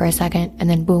quiet for a second, and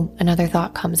then boom, another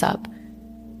thought comes up.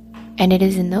 And it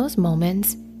is in those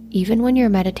moments, even when your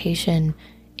meditation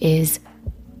is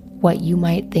what you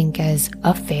might think as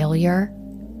a failure,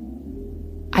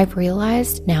 I've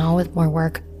realized now with more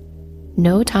work,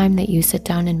 no time that you sit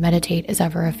down and meditate is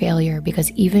ever a failure,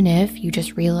 because even if you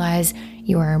just realize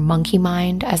your monkey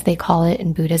mind, as they call it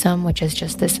in Buddhism, which is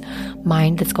just this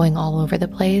mind that's going all over the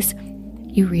place,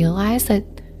 you realize that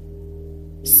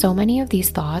so many of these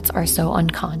thoughts are so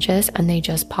unconscious and they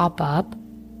just pop up.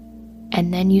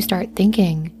 And then you start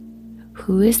thinking,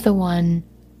 who is the one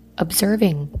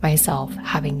observing myself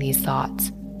having these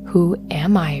thoughts? Who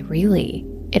am I really?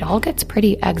 It all gets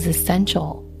pretty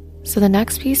existential. So the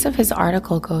next piece of his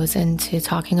article goes into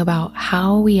talking about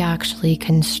how we actually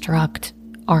construct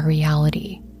our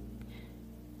reality.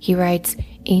 He writes,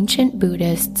 ancient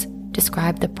Buddhists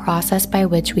describe the process by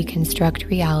which we construct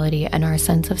reality and our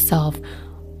sense of self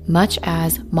much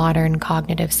as modern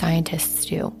cognitive scientists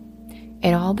do.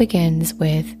 It all begins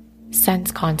with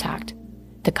sense contact,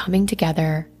 the coming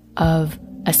together of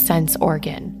a sense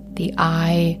organ, the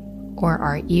eye or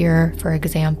our ear, for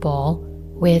example,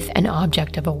 with an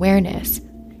object of awareness.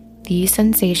 These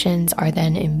sensations are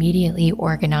then immediately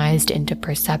organized into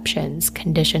perceptions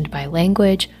conditioned by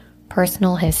language,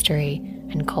 personal history,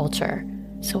 and culture.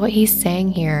 So what he's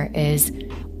saying here is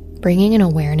bringing an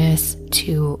awareness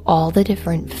to all the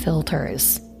different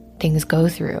filters things go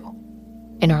through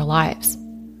in our lives.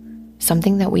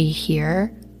 Something that we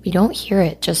hear, we don't hear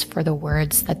it just for the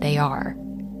words that they are.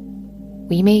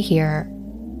 We may hear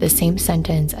the same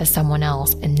sentence as someone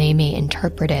else and they may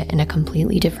interpret it in a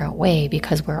completely different way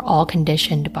because we're all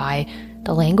conditioned by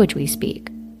the language we speak.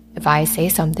 If I say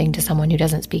something to someone who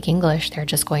doesn't speak English, they're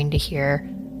just going to hear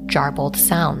jarbled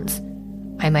sounds.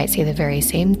 I might say the very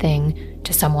same thing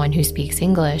to someone who speaks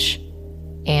English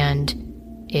and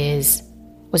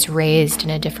was raised in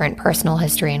a different personal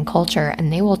history and culture,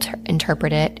 and they will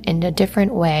interpret it in a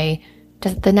different way to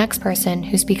the next person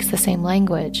who speaks the same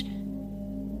language.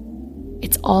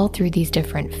 It's all through these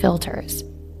different filters.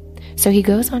 So he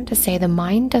goes on to say the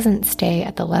mind doesn't stay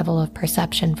at the level of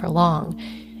perception for long.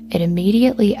 It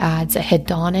immediately adds a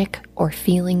hedonic or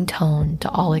feeling tone to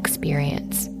all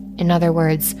experience. In other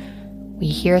words, we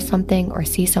hear something or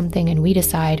see something and we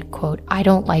decide, quote, I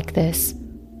don't like this,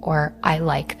 or I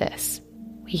like this.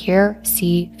 We hear,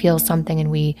 see, feel something,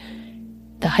 and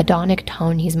the hedonic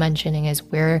tone he's mentioning is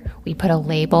where we put a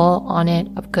label on it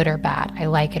of good or bad. I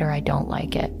like it or I don't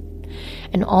like it.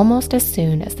 And almost as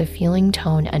soon as the feeling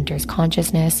tone enters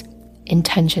consciousness,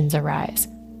 intentions arise.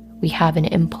 We have an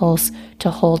impulse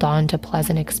to hold on to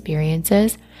pleasant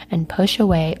experiences and push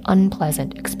away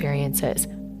unpleasant experiences.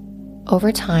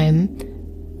 Over time,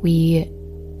 we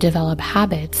develop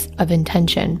habits of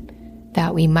intention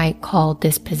that we might call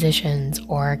dispositions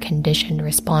or conditioned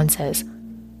responses,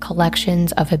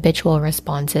 collections of habitual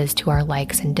responses to our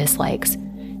likes and dislikes.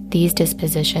 These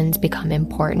dispositions become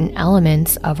important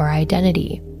elements of our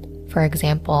identity. For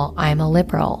example, I'm a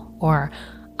liberal, or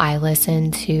I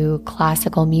listen to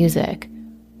classical music,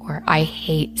 or I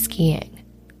hate skiing.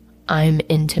 I'm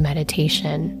into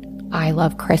meditation. I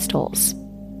love crystals,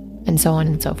 and so on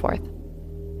and so forth.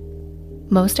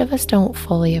 most of us don't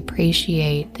fully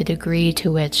appreciate the degree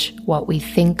to which what we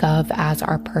think of as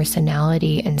our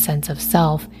personality and sense of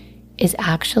self is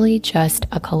actually just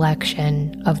a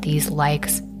collection of these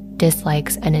likes,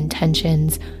 dislikes, and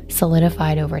intentions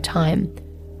solidified over time.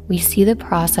 We see the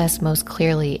process most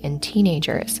clearly in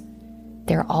teenagers.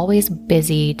 They're always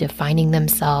busy defining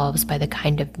themselves by the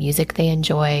kind of music they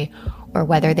enjoy or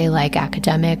whether they like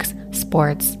academics,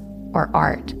 sports, or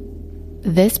art.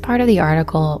 This part of the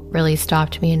article really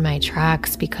stopped me in my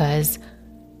tracks because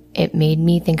it made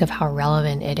me think of how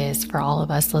relevant it is for all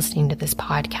of us listening to this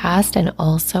podcast, and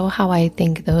also how I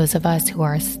think those of us who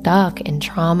are stuck in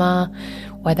trauma,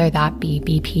 whether that be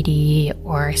BPD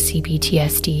or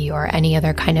CPTSD or any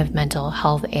other kind of mental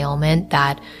health ailment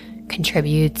that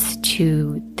contributes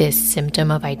to this symptom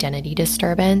of identity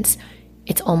disturbance,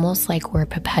 it's almost like we're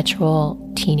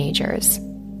perpetual teenagers.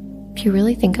 If you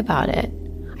really think about it,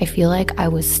 I feel like I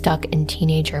was stuck in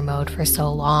teenager mode for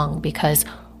so long because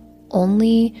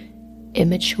only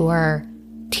immature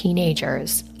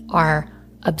teenagers are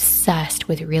obsessed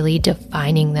with really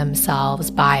defining themselves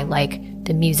by like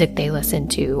the music they listen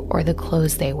to or the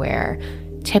clothes they wear.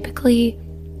 Typically,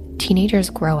 teenagers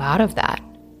grow out of that.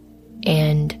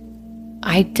 And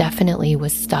I definitely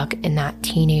was stuck in that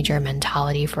teenager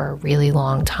mentality for a really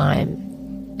long time.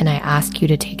 And I ask you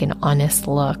to take an honest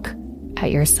look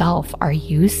at yourself. Are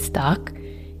you stuck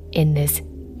in this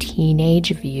teenage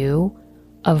view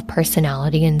of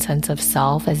personality and sense of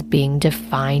self as being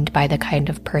defined by the kind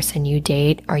of person you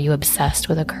date? Are you obsessed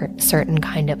with a certain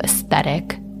kind of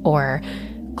aesthetic or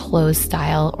clothes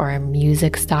style or a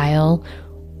music style?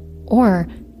 Or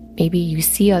maybe you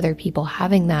see other people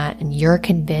having that and you're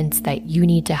convinced that you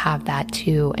need to have that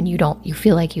too, and you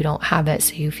feel like you don't have it,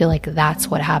 so you feel like that's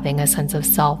what having a sense of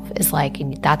self is like,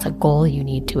 and that's a goal you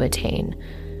need to attain.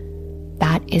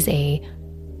 That is a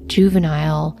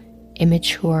juvenile,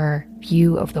 immature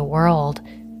view of the world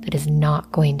that is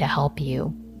not going to help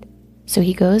you. So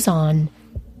he goes on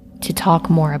to talk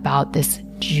more about this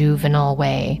juvenile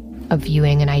way of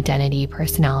viewing an identity,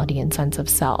 personality, and sense of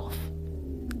self.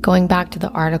 Going back to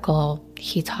the article,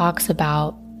 he talks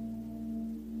about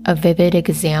a vivid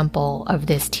example of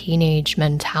this teenage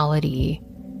mentality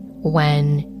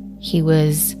when he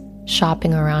was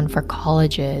shopping around for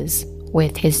colleges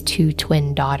with his 2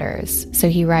 twin daughters. So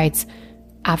he writes,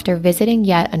 after visiting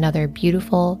yet another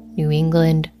beautiful New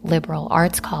England liberal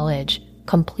arts college,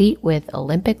 complete with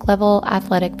Olympic-level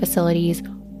athletic facilities,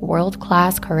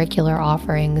 world-class curricular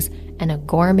offerings, and a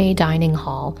gourmet dining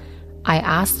hall, I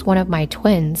asked one of my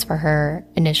twins for her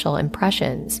initial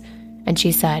impressions, and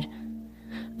she said,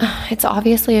 "It's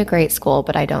obviously a great school,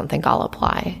 but I don't think I'll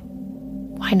apply."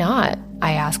 "Why not?"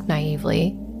 I asked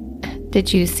naively.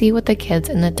 "Did you see what the kids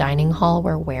in the dining hall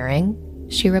were wearing?"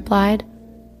 she replied.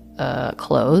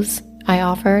 Clothes," I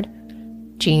offered.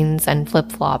 "Jeans and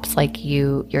flip-flops like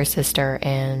you, your sister,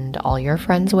 and all your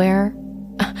friends wear?"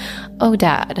 "Oh,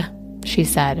 Dad," she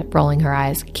said, rolling her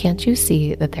eyes, "can't you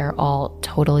see that they're all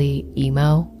totally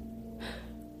emo?"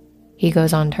 He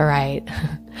goes on to write,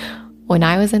 "When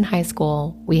I was in high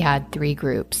school, we had 3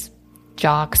 groups: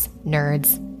 jocks,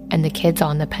 nerds, and the kids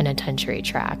on the penitentiary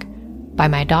track. By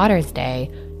my daughter's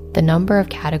day, the number of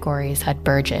categories had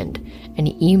burgeoned, and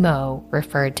emo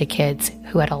referred to kids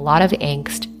who had a lot of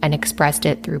angst and expressed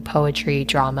it through poetry,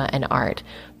 drama, and art,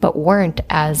 but weren't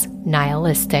as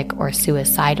nihilistic or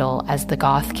suicidal as the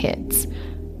goth kids."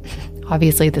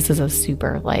 Obviously, this is a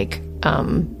super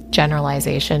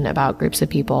generalization about groups of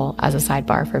people as a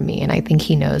sidebar for me, and I think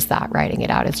he knows that writing it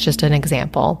out. It's just an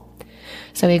example.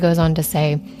 So he goes on to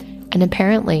say, "And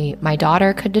apparently my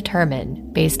daughter could determine,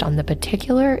 based on the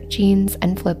particular jeans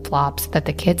and flip-flops that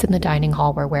the kids in the dining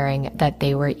hall were wearing, that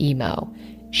they were emo.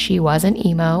 She wasn't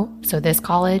emo, so this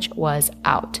college was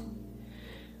out."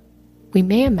 We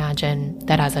may imagine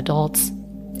that as adults,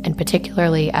 and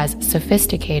particularly as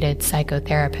sophisticated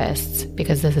psychotherapists,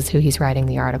 because this is who he's writing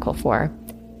the article for,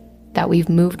 that we've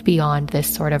moved beyond this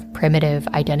sort of primitive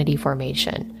identity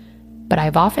formation. But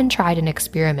I've often tried an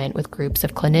experiment with groups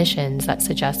of clinicians that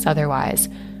suggests otherwise.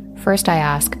 First, I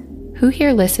ask, who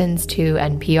here listens to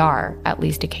NPR, at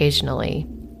least occasionally?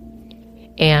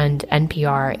 And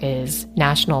NPR is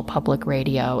National Public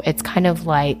Radio. It's kind of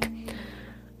like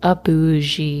a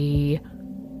bougie,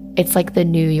 it's like the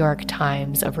New York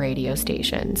Times of radio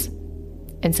stations.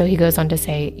 And so he goes on to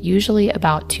say, usually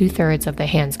about 2/3 of the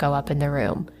hands go up in the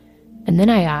room. And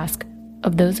then I ask,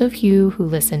 of those of you who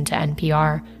listen to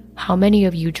NPR, how many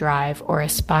of you drive or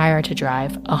aspire to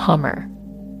drive a Hummer?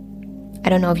 I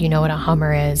don't know if you know what a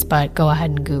Hummer is, but go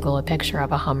ahead and Google a picture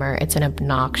of a Hummer. It's an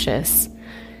obnoxious,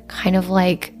 kind of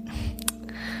like,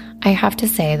 I have to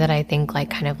say that I think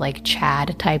kind of like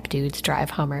Chad type dudes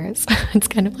drive Hummers. It's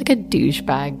kind of like a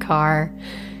douchebag car.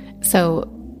 So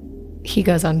he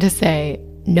goes on to say,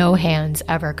 no hands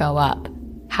ever go up.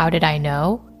 How did I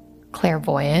know?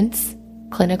 Clairvoyance?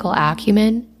 Clinical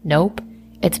acumen? Nope.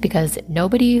 It's because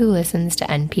nobody who listens to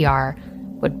NPR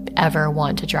would ever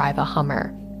want to drive a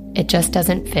Hummer. It just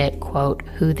doesn't fit, quote,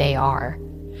 who they are.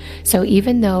 So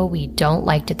even though we don't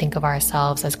like to think of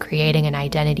ourselves as creating an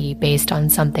identity based on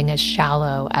something as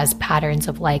shallow as patterns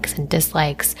of likes and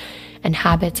dislikes and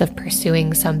habits of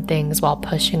pursuing some things while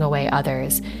pushing away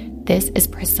others, this is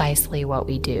precisely what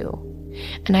we do.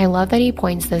 And I love that he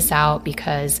points this out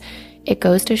because it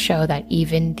goes to show that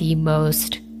even the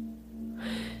most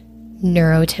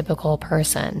neurotypical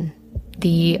person,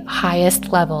 the highest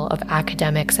level of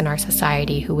academics in our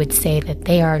society who would say that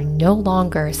they are no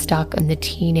longer stuck in the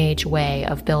teenage way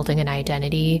of building an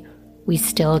identity, we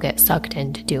still get sucked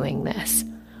into doing this.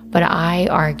 But I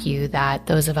argue that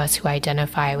those of us who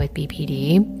identify with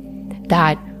BPD,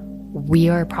 that we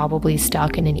are probably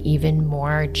stuck in an even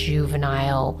more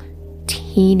juvenile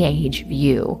teenage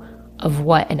view of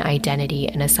what an identity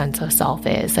and a sense of self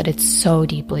is, that it's so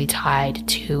deeply tied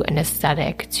to an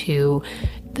aesthetic, to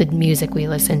the music we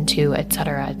listen to,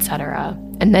 etc., etc.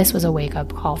 And this was a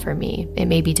wake-up call for me. It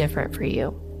may be different for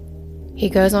you. He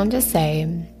goes on to say,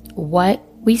 what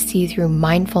we see through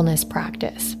mindfulness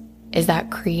practice is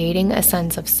that creating a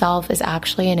sense of self is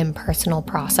actually an impersonal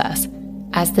process.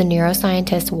 As the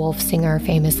neuroscientist Wolf Singer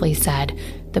famously said,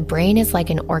 the brain is like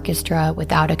an orchestra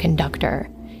without a conductor.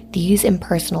 These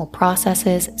impersonal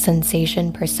processes,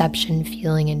 sensation, perception,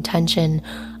 feeling, intention,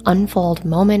 unfold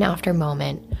moment after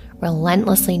moment,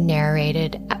 relentlessly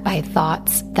narrated by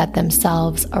thoughts that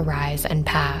themselves arise and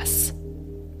pass.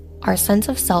 Our sense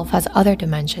of self has other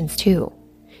dimensions too.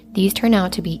 These turn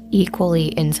out to be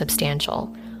equally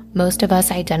insubstantial. Most of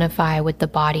us identify with the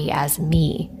body as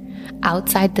me.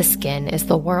 Outside the skin is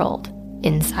the world.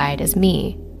 Inside is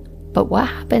me. But what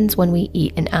happens when we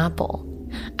eat an apple?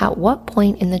 At what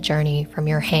point in the journey from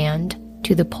your hand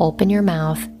to the pulp in your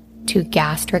mouth to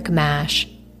gastric mash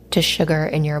to sugar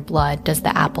in your blood does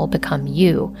the apple become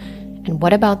you? And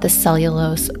what about the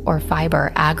cellulose or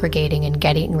fiber aggregating and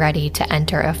getting ready to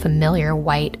enter a familiar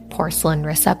white porcelain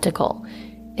receptacle?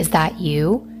 Is that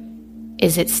you?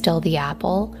 Is it still the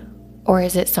apple? Or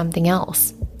is it something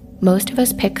else? Most of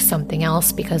us pick something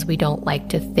else because we don't like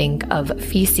to think of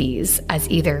feces as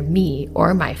either me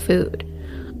or my food.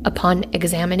 Upon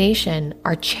examination,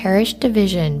 our cherished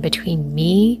division between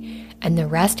me and the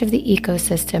rest of the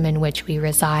ecosystem in which we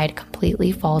reside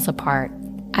completely falls apart.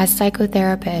 As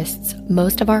psychotherapists,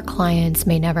 most of our clients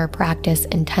may never practice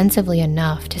intensively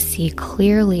enough to see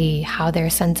clearly how their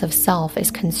sense of self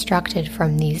is constructed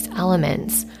from these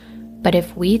elements. But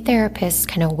if we therapists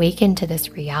can awaken to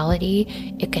this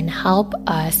reality, it can help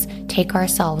us take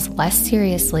ourselves less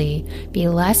seriously, be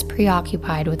less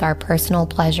preoccupied with our personal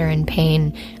pleasure and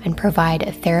pain, and provide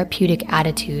a therapeutic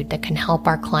attitude that can help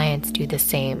our clients do the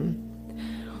same.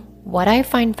 What I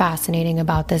find fascinating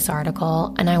about this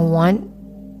article, and I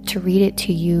want to read it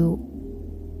to you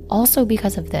also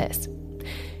because of this.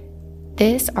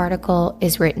 This article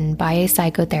is written by a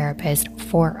psychotherapist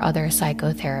for other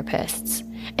psychotherapists.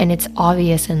 And it's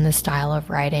obvious in the style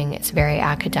of writing. It's very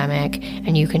academic,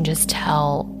 and you can just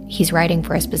tell he's writing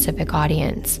for a specific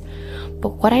audience. But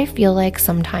what I feel like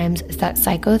sometimes is that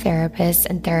psychotherapists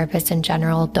and therapists in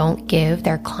general don't give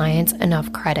their clients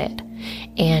enough credit.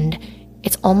 And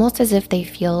it's almost as if they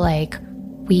feel like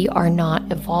we are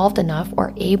not evolved enough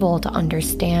or able to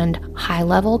understand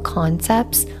high-level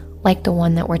concepts like the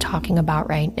one that we're talking about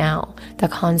right now, the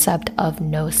concept of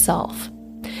no self.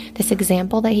 This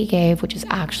example that he gave, which is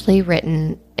actually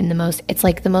written in the most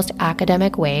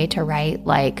academic way to write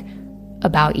like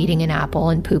about eating an apple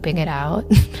and pooping it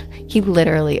out. He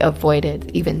literally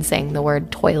avoided even saying the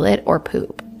word toilet or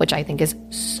poop, which I think is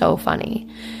so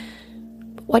funny.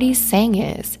 What he's saying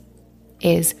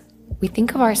is we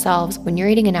think of ourselves, when you're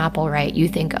eating an apple, right? You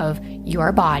think of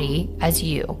your body as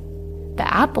you.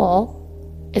 The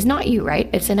apple is not you, right?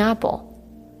 It's an apple.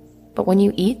 But when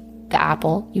you eat the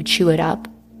apple, you chew it up,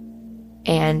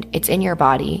 and it's in your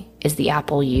body. Is the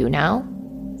apple you now?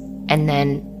 And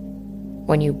then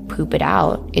when you poop it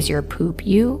out, is your poop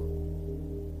you?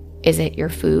 Is it your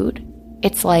food?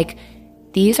 It's like,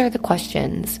 these are the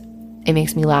questions. It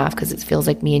makes me laugh because it feels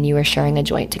like me and you are sharing a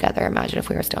joint together. Imagine if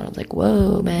we were stoned. I was like,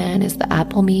 whoa, man, is the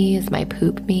apple me? Is my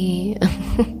poop me?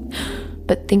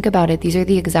 But think about it. These are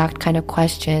the exact kind of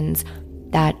questions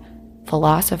that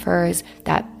philosophers,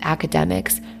 that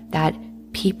academics, that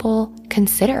people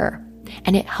consider.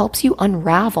 And it helps you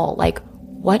unravel, like,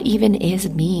 what even is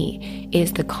me?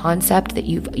 Is the concept that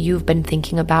you've been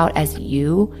thinking about as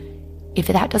you? If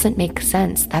that doesn't make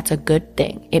sense, that's a good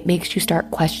thing. It makes you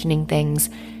start questioning things.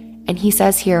 And he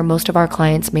says here, most of our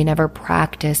clients may never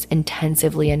practice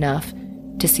intensively enough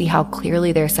to see how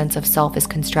clearly their sense of self is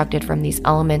constructed from these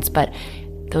elements. But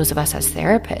those of us as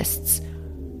therapists,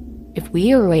 if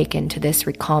we awaken to this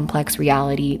complex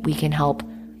reality, we can help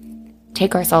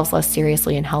take ourselves less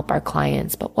seriously and help our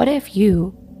clients. But what if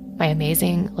you, my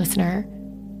amazing listener,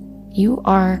 you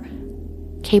are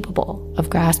capable of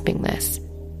grasping this?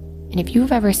 And if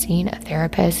you've ever seen a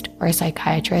therapist or a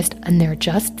psychiatrist and they're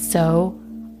just so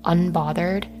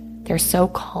unbothered, they're so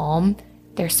calm,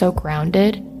 they're so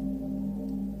grounded,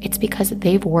 it's because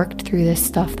they've worked through this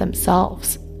stuff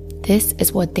themselves. This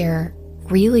is what they're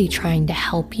really trying to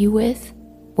help you with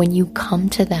when you come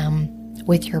to them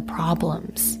with your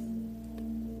problems.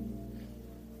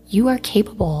 You are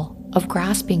capable of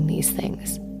grasping these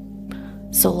things.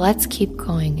 So let's keep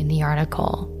going in the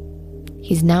article.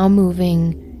 He's now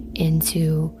moving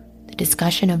into the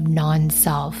discussion of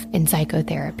non-self in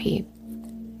psychotherapy.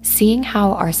 Seeing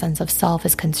how our sense of self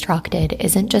is constructed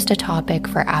isn't just a topic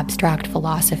for abstract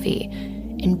philosophy.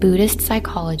 In Buddhist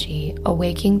psychology,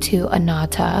 awaking to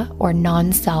anatta, or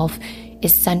non-self,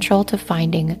 is central to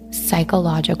finding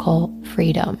psychological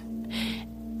freedom.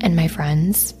 And my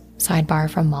friends, sidebar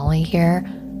from Molly here,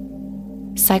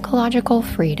 psychological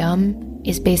freedom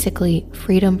is basically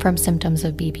freedom from symptoms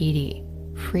of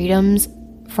BPD, freedoms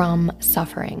from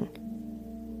suffering,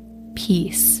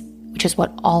 peace, which is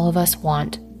what all of us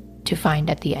want to find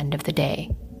at the end of the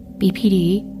day.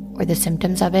 BPD, or the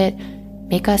symptoms of it,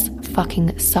 make us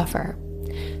fucking suffer.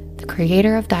 The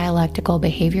creator of dialectical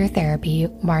behavior therapy,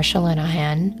 Marsha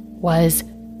Linehan, was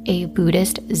a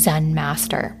Buddhist Zen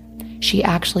master. She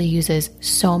actually uses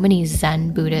so many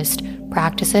Zen Buddhist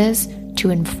practices to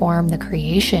inform the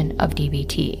creation of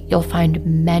DBT. You'll find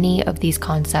many of these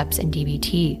concepts in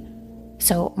DBT.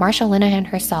 So Marsha Linehan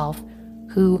herself,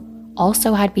 who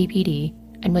also had BPD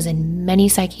and was in many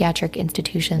psychiatric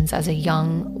institutions as a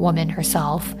young woman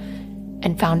herself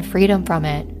and found freedom from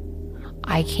it,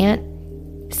 I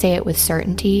can't say it with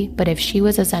certainty, but if she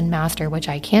was a Zen master, which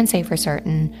I can say for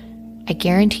certain, I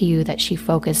guarantee you that she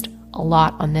focused a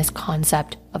lot on this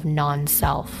concept of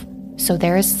non-self. So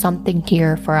there is something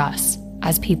here for us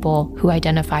as people who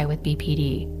identify with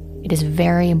BPD. It is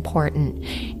very important,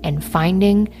 and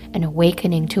finding and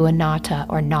awakening to anatta,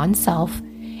 or non-self,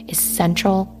 is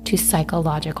central to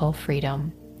psychological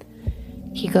freedom.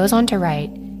 He goes on to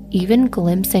write, even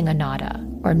glimpsing anatta,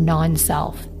 or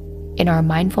non-self, in our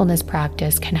mindfulness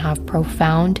practice can have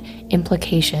profound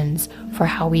implications for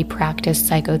how we practice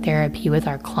psychotherapy with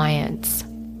our clients.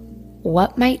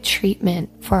 What might treatment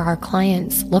for our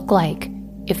clients look like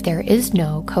if there is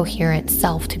no coherent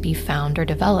self to be found or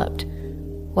developed?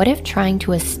 What if trying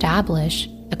to establish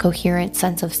a coherent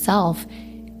sense of self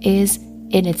is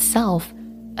in itself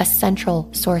a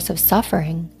central source of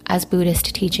suffering, as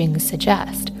Buddhist teachings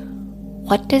suggest?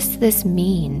 What does this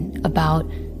mean about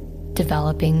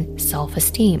developing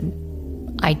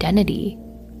self-esteem, identity,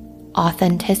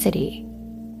 authenticity?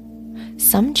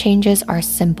 Some changes are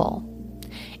simple.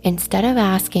 Instead of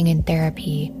asking in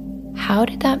therapy, how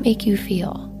did that make you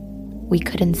feel? We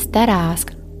could instead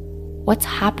ask, what's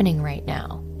happening right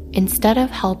now? Instead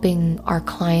of helping our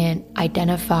client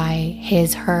identify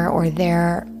his, her, or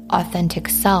their authentic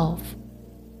self,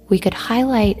 we could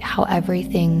highlight how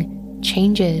everything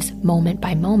changes moment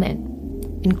by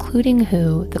moment, including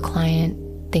who the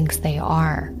client thinks they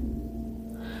are.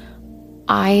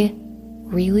 I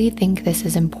really think this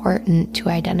is important to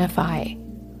identify.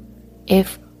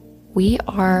 If we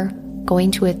are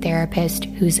going to a therapist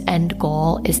whose end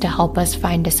goal is to help us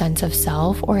find a sense of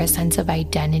self or a sense of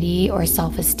identity or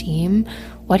self-esteem,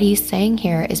 what he's saying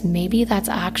here is maybe that's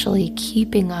actually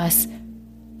keeping us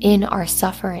in our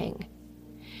suffering.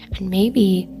 And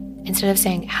maybe instead of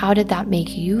saying, how did that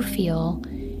make you feel?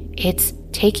 It's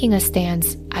taking a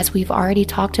stance, as we've already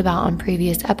talked about on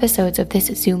previous episodes, of this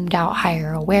zoomed out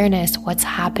higher awareness, what's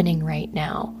happening right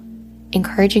now,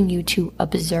 encouraging you to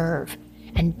observe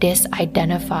and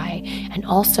disidentify, and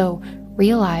also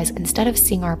realize, instead of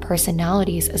seeing our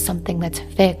personalities as something that's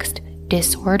fixed,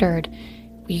 disordered,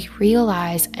 we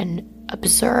realize and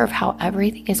observe how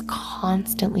everything is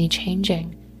constantly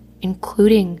changing,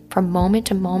 including from moment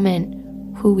to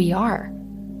moment who we are.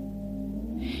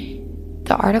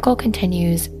 The article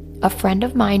continues, a friend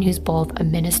of mine who's both a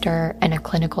minister and a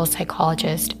clinical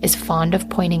psychologist is fond of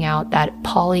pointing out that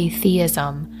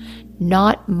polytheism,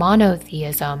 not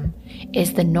monotheism,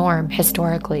 is the norm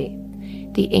historically.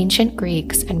 The ancient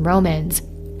Greeks and Romans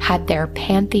had their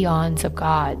pantheons of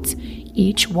gods,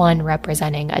 each one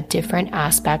representing a different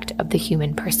aspect of the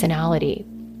human personality.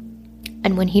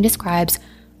 And when he describes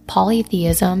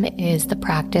polytheism is the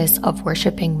practice of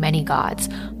worshiping many gods.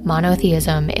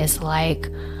 Monotheism is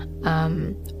like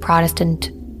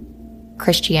Protestant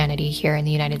Christianity here in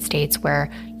the United States, where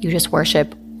you just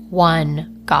worship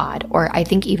one God. Or I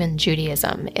think even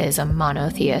Judaism is a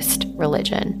monotheist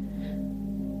religion.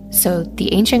 So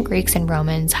the ancient Greeks and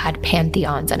Romans had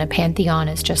pantheons, and a pantheon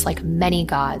is just like many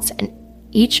gods. And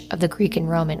each of the Greek and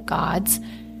Roman gods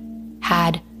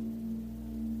had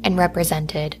and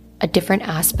represented a different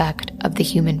aspect of the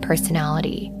human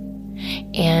personality.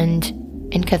 And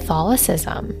in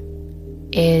Catholicism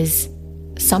is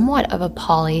somewhat of a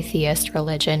polytheist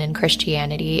religion. In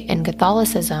Christianity, in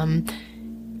Catholicism,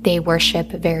 they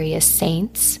worship various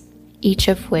saints, each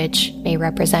of which may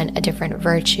represent a different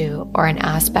virtue or an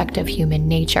aspect of human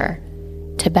nature.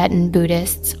 Tibetan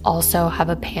Buddhists also have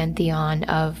a pantheon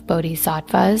of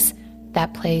bodhisattvas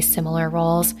that play similar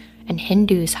roles, and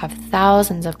Hindus have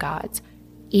thousands of gods,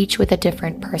 each with a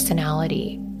different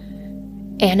personality.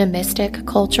 Animistic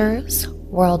cultures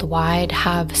worldwide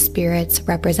have spirits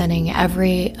representing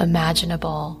every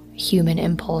imaginable human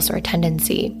impulse or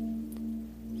tendency.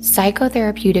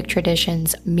 Psychotherapeutic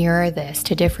traditions mirror this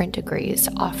to different degrees,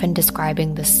 often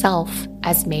describing the self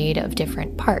as made of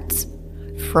different parts.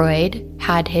 Freud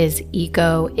had his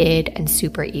ego, id, and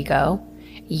superego.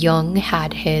 Jung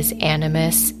had his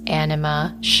animus,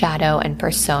 anima, shadow, and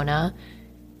persona.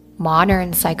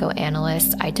 Modern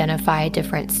psychoanalysts identify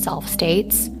different self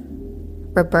states.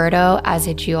 Roberto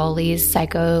Assagioli's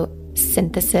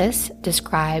psychosynthesis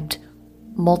described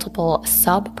multiple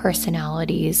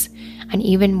sub-personalities, and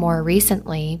even more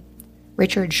recently,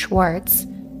 Richard Schwartz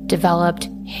developed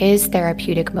his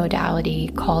therapeutic modality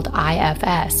called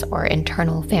IFS, or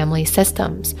Internal Family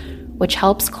Systems, which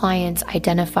helps clients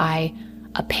identify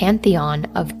a pantheon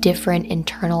of different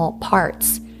internal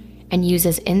parts and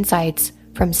uses insights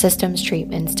from systems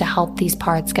treatments to help these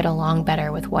parts get along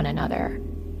better with one another.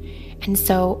 And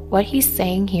so what he's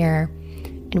saying here,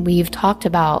 and we've talked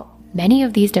about many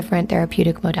of these different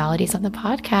therapeutic modalities on the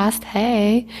podcast.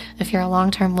 Hey, if you're a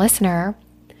long-term listener,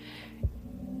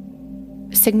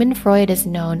 Sigmund Freud is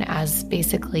known as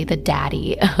basically the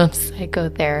daddy of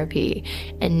psychotherapy.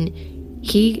 And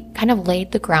he kind of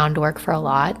laid the groundwork for a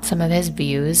lot. Some of his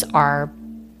views are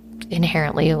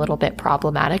inherently a little bit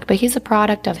problematic, but he's a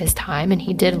product of his time, and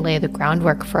he did lay the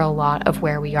groundwork for a lot of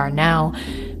where we are now.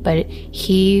 But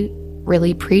he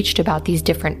really preached about these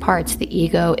different parts, the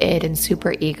ego, id, and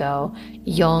superego.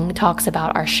 Jung talks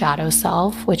about our shadow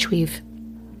self, which we've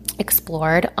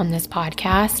explored on this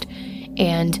podcast.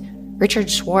 And Richard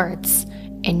Schwartz,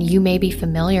 and you may be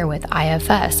familiar with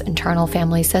IFS, Internal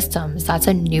Family Systems. That's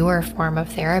a newer form of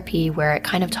therapy where it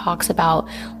kind of talks about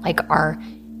like our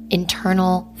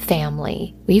internal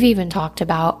family. We've even talked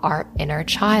about our inner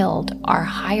child, our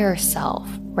higher self,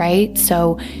 right?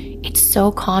 So it's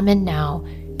so common now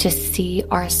to see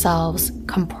ourselves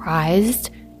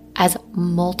comprised as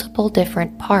multiple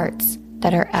different parts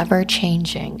that are ever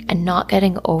changing and not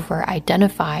getting over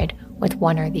identified with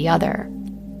one or the other.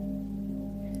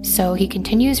 So he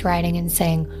continues writing and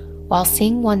saying, while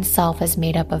seeing oneself as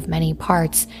made up of many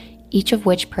parts, each of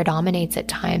which predominates at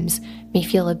times, may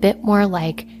feel a bit more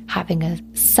like having a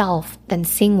self than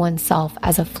seeing oneself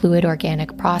as a fluid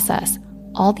organic process.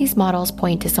 All these models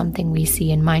point to something we see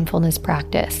in mindfulness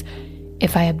practice.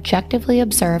 If I objectively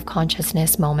observe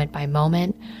consciousness moment by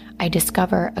moment, I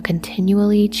discover a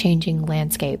continually changing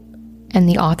landscape. And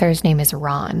the author's name is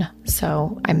Ron,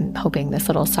 so I'm hoping this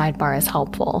little sidebar is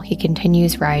helpful. He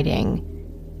continues writing,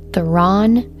 the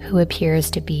Ron who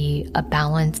appears to be a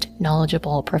balanced,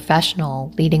 knowledgeable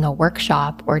professional leading a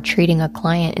workshop or treating a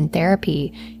client in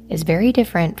therapy is very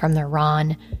different from the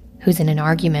Ron who's in an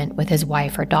argument with his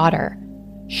wife or daughter.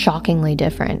 Shockingly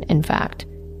different, in fact.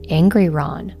 Angry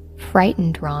Ron,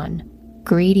 frightened Ron,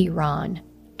 greedy Ron,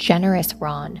 generous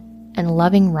Ron, and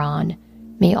loving Ron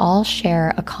may all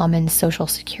share a common social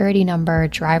security number,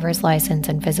 driver's license,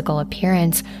 and physical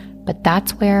appearance, but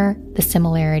that's where the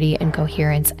similarity and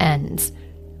coherence ends.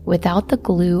 Without the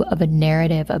glue of a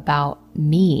narrative about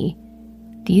me,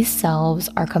 these selves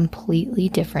are completely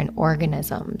different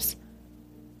organisms.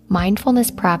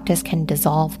 Mindfulness practice can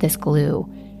dissolve this glue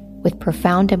with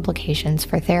profound implications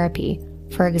for therapy.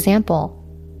 For example,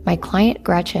 my client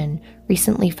Gretchen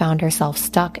recently found herself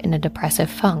stuck in a depressive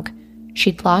funk.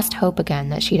 She'd lost hope again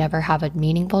that she'd ever have a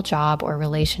meaningful job or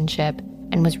relationship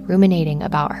and was ruminating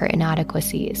about her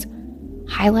inadequacies.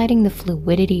 Highlighting the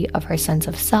fluidity of her sense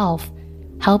of self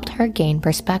helped her gain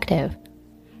perspective.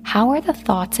 How are the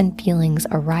thoughts and feelings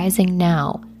arising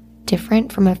now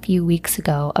different from a few weeks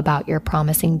ago about your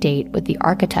promising date with the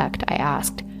architect?" I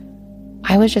asked.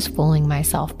 "I was just fooling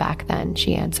myself back then,"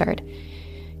 she answered.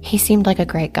 "He seemed like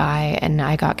a great guy and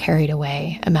I got carried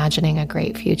away, imagining a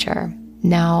great future.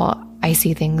 Now I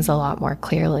see things a lot more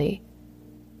clearly."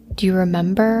 "Do you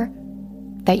remember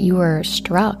that you were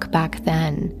struck back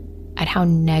then at how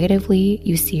negatively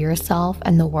you see yourself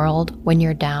and the world when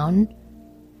you're down?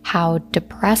 How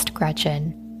depressed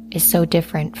Gretchen is so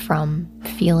different from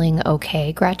feeling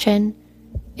okay Gretchen?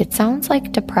 It sounds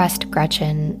like depressed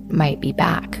Gretchen might be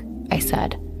back," I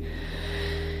said.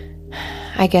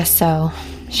 "I guess so,"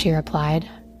 she replied.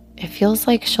 "It feels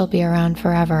like she'll be around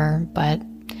forever, but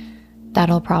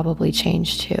that'll probably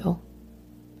change too."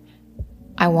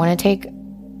 I want to take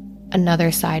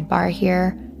another sidebar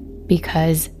here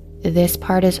because this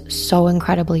part is so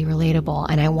incredibly relatable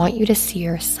and I want you to see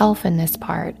yourself in this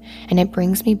part. And it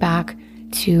brings me back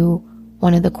to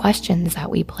one of the questions that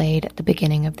we played at the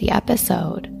beginning of the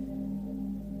episode.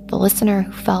 The listener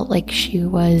who felt like she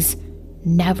was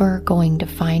never going to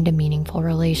find a meaningful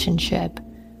relationship.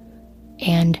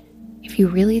 And if you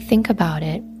really think about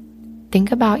it,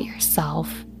 think about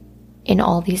yourself in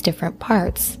all these different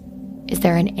parts. Is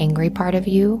there an angry part of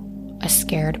you, a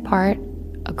scared part,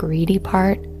 a greedy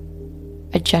part,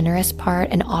 a generous part,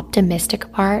 an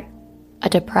optimistic part, a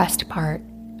depressed part,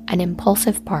 an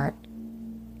impulsive part?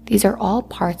 These are all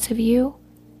parts of you,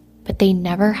 but they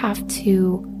never have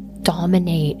to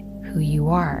dominate who you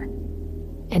are.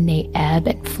 And they ebb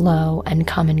and flow and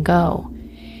come and go.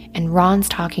 And Ron's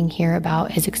talking here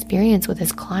about his experience with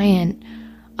his client,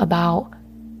 about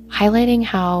highlighting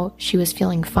how she was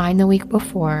feeling fine the week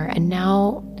before and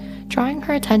now drawing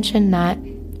her attention that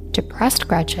depressed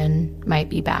Gretchen might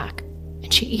be back.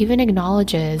 And she even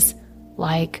acknowledges,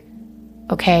 like,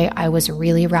 okay, I was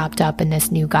really wrapped up in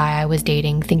this new guy I was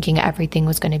dating, thinking everything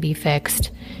was going to be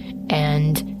fixed.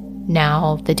 And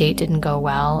now the date didn't go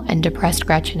well and depressed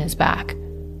Gretchen is back.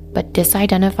 But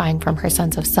disidentifying from her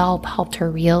sense of self helped her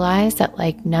realize that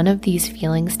like none of these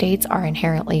feeling states are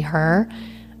inherently her,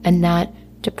 and that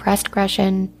depressed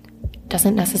Gretchen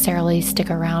doesn't necessarily stick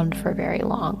around for very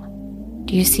long.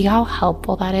 Do you see how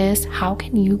helpful that is? How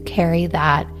can you carry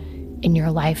that in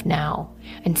your life now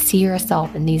and see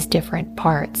yourself in these different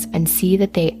parts and see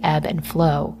that they ebb and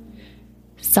flow?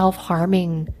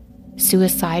 Self-harming,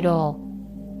 suicidal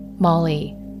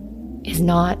Molly is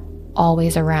not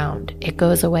always around. It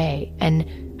goes away. And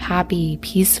happy,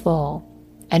 peaceful,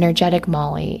 energetic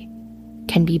Molly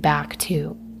can be back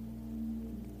too.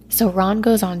 So Ron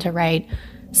goes on to write,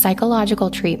 psychological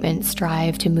treatments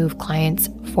strive to move clients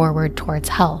forward towards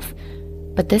health,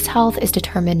 but this health is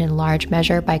determined in large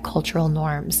measure by cultural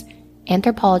norms.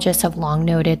 Anthropologists have long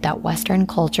noted that Western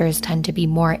cultures tend to be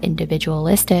more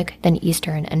individualistic than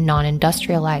Eastern and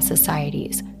non-industrialized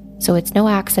societies. So it's no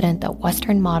accident that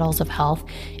Western models of health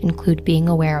include being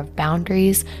aware of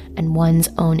boundaries and one's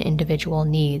own individual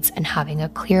needs and having a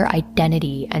clear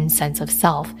identity and sense of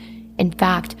self. In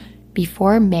fact,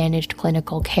 before managed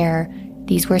clinical care,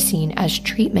 these were seen as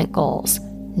treatment goals.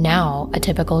 Now, a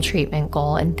typical treatment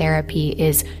goal in therapy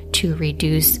is to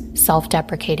reduce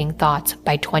self-deprecating thoughts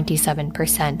by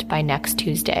 27% by next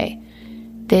Tuesday.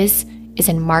 This is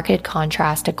in marked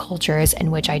contrast to cultures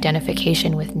in which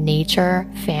identification with nature,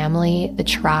 family, the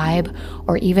tribe,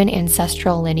 or even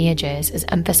ancestral lineages is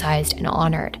emphasized and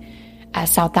honored. As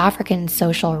South African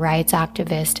social rights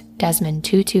activist Desmond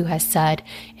Tutu has said,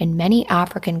 in many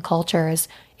African cultures,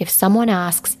 if someone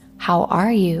asks, "How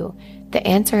are you?" the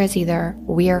answer is either,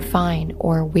 "We're fine,"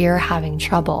 or "We're having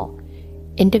trouble."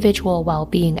 Individual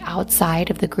well-being outside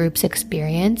of the group's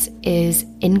experience is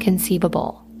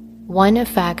inconceivable. One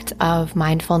effect of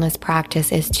mindfulness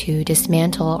practice is to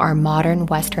dismantle our modern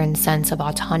Western sense of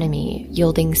autonomy,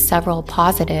 yielding several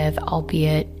positive,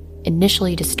 albeit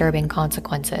initially disturbing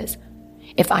consequences.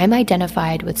 If I'm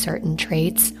identified with certain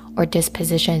traits or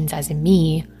dispositions as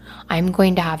me, I'm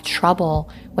going to have trouble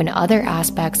when other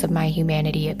aspects of my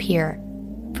humanity appear.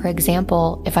 For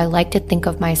example, if I like to think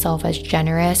of myself as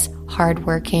generous,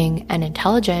 hardworking, and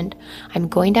intelligent, I'm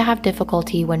going to have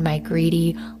difficulty when my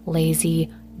greedy, lazy,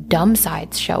 dumb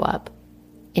sides show up.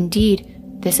 Indeed,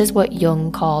 this is what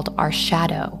Jung called our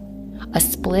shadow, a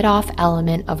split-off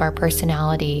element of our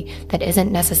personality that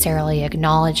isn't necessarily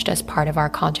acknowledged as part of our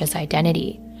conscious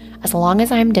identity. As long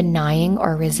as I'm denying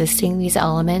or resisting these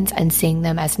elements and seeing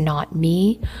them as not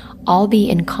me, I'll be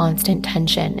in constant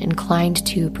tension, inclined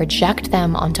to project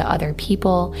them onto other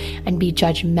people and be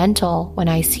judgmental when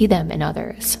I see them in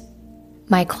others.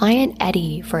 My client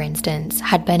Eddie, for instance,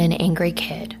 had been an angry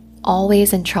kid,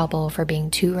 always in trouble for being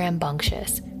too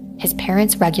rambunctious. his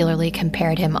parents regularly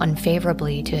compared him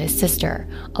unfavorably to his sister,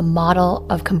 a model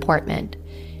of comportment.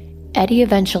 Eddie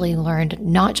eventually learned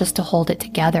not just to hold it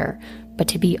together, but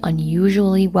to be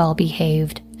unusually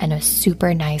well-behaved and a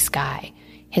super nice guy.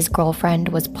 His girlfriend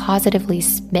was positively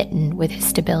smitten with his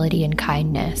stability and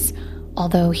kindness.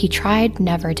 Although he tried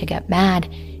never to get mad,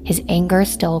 his anger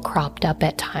still cropped up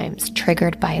at times,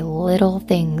 triggered by little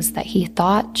things that he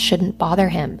thought shouldn't bother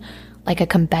him, like a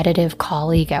competitive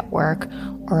colleague at work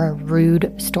or a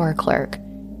rude store clerk.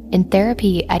 In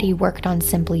therapy, Eddie worked on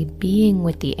simply being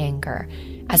with the anger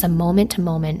as a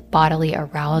moment-to-moment bodily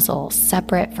arousal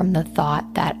separate from the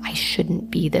thought that I shouldn't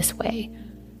be this way.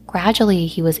 Gradually,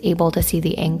 he was able to see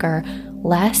the anger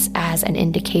less as an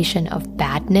indication of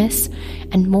badness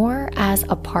and more as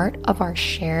a part of our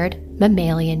shared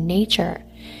mammalian nature.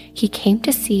 He came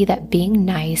to see that being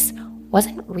nice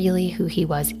wasn't really who he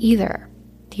was either.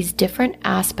 These different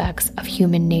aspects of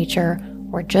human nature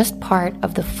were just part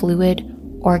of the fluid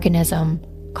organism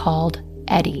called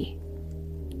Eddie.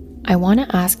 I want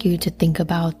to ask you to think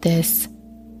about this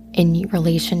in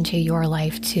relation to your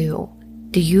life too.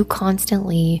 Do you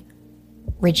constantly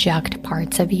reject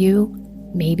parts of you?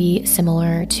 Maybe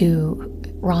similar to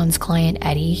Ron's client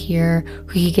Eddie here,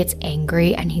 who he gets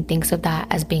angry and he thinks of that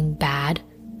as being bad.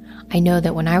 I know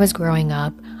that when I was growing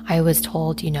up, I was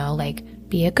told,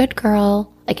 be a good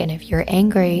girl. And if you're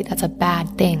angry, that's a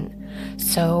bad thing.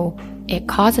 So it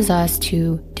causes us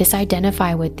to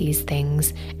disidentify with these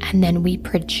things, and then we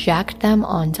project them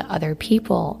onto other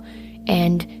people.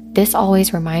 And this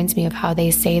always reminds me of how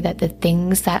they say that the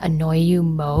things that annoy you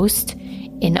most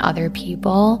in other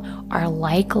people are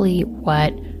likely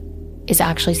what is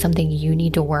actually something you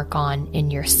need to work on in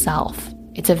yourself.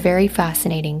 It's a very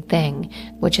fascinating thing,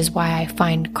 which is why I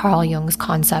find Carl Jung's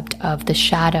concept of the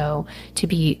shadow to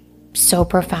be so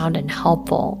profound and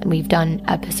helpful. And we've done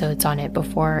episodes on it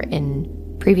before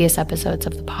in previous episodes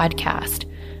of the podcast.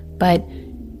 But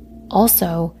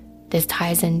also, this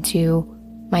ties into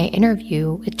my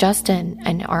interview with Justin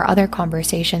and our other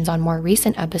conversations on more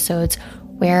recent episodes,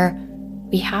 where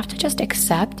we have to just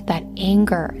accept that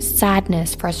anger,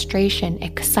 sadness, frustration,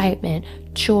 excitement,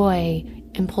 joy,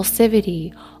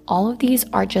 impulsivity, all of these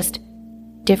are just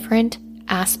different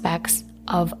aspects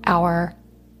of our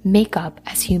makeup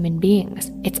as human beings.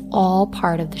 It's all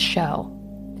part of the show.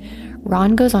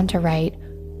 Ron goes on to write,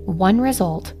 one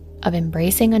result of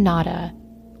embracing anatta,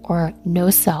 or no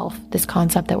self, this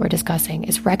concept that we're discussing,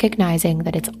 is recognizing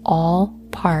that it's all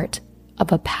part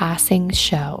of a passing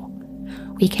show.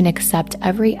 We can accept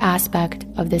every aspect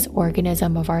of this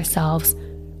organism of ourselves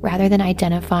rather than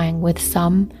identifying with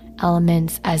some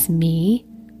elements as me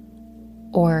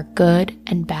or good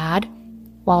and bad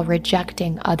while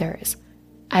rejecting others.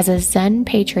 As a Zen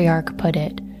patriarch put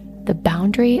it, the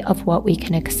boundary of what we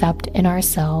can accept in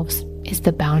ourselves is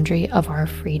the boundary of our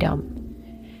freedom.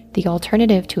 The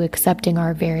alternative to accepting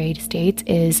our varied states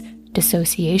is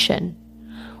dissociation,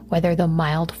 whether the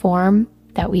mild form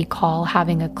that we call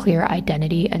having a clear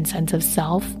identity and sense of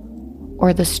self,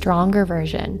 or the stronger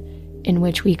version in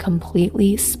which we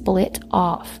completely split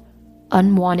off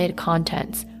unwanted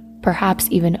contents, perhaps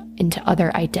even into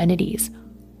other identities,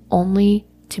 only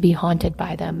to be haunted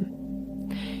by them.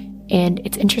 And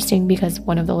it's interesting because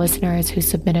one of the listeners who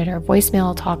submitted her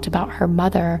voicemail talked about her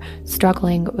mother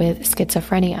struggling with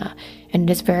schizophrenia. And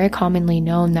it is very commonly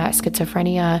known that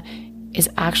schizophrenia is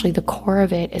actually, the core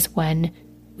of it is when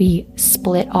we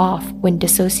split off, when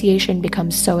dissociation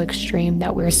becomes so extreme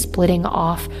that we're splitting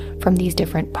off from these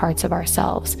different parts of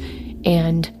ourselves.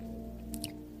 And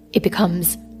it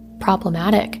becomes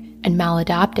problematic and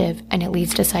maladaptive, and it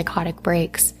leads to psychotic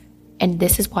breaks. And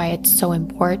this is why it's so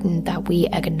important that we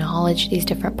acknowledge these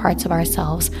different parts of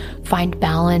ourselves, find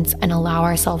balance, and allow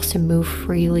ourselves to move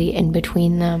freely in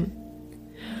between them.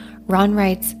 Ron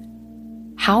writes,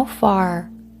 how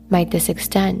far might this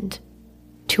extend?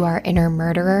 To our inner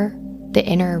murderer, the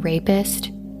inner rapist?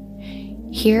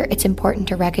 Here, it's important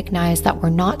to recognize that we're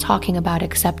not talking about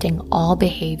accepting all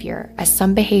behavior, as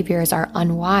some behaviors are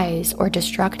unwise or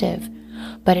destructive,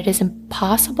 but it is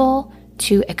impossible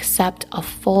to accept a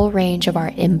full range of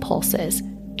our impulses,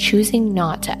 choosing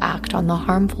not to act on the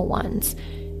harmful ones.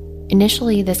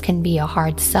 Initially, this can be a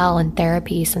hard sell in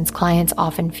therapy, since clients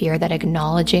often fear that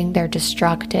acknowledging their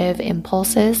destructive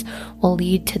impulses will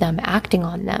lead to them acting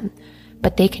on them.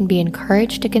 But they can be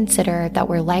encouraged to consider that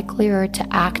we're likelier to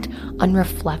act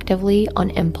unreflectively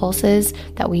on impulses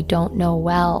that we don't know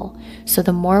well. So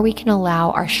the more we can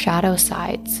allow our shadow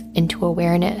sides into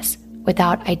awareness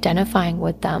without identifying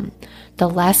with them, the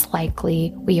less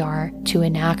likely we are to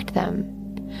enact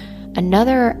them.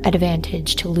 Another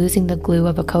advantage to losing the glue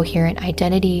of a coherent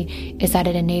identity is that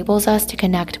it enables us to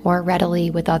connect more readily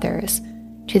with others,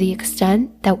 to the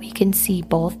extent that we can see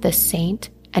both the saint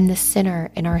and the sinner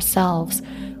in ourselves.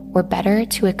 We're better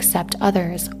to accept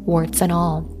others, warts and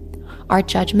all. Our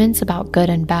judgments about good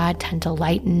and bad tend to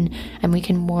lighten, and we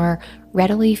can more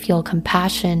readily feel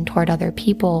compassion toward other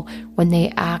people when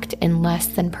they act in less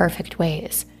than perfect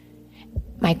ways.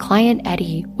 My client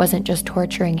Eddie wasn't just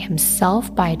torturing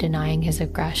himself by denying his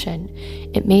aggression,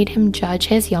 it made him judge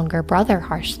his younger brother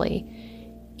harshly.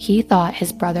 He thought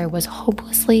his brother was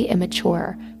hopelessly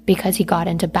immature because he got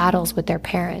into battles with their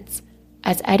parents.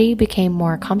 As Eddie became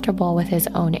more comfortable with his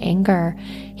own anger,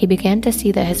 he began to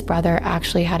see that his brother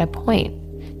actually had a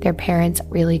point. Their parents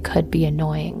really could be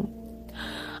annoying.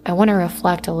 I want to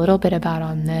reflect a little bit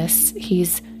on this.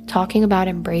 He's talking about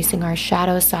embracing our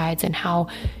shadow sides and how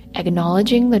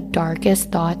acknowledging the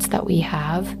darkest thoughts that we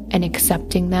have and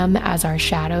accepting them as our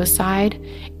shadow side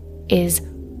is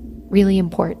really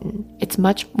important. It's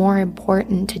much more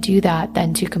important to do that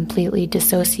than to completely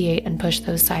dissociate and push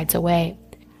those sides away.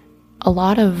 A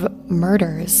lot of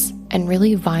murders and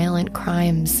really violent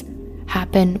crimes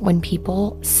happen when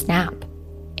people snap.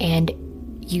 And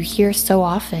you hear so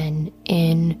often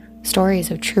in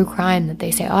stories of true crime that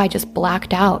they say, oh, I just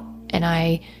blacked out and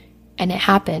it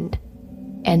happened.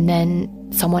 And then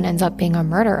someone ends up being a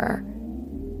murderer.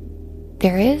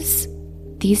 There is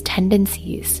these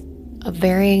tendencies of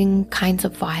varying kinds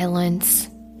of violence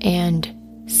and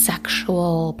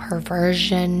sexual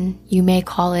perversion, you may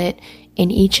call it, in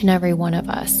each and every one of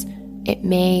us. It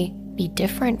may be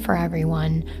different for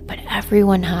everyone, but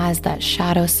everyone has that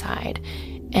shadow side.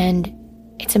 And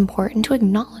it's important to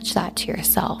acknowledge that to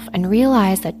yourself and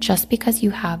realize that just because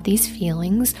you have these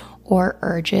feelings or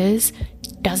urges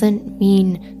doesn't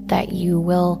mean that you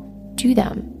will do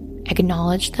them.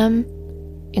 Acknowledge them,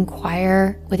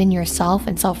 inquire within yourself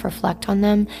and self-reflect on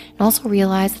them, and also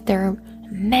realize that there are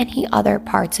many other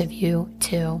parts of you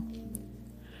too.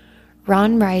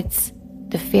 Ron writes,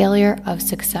 "The failure of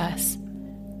success."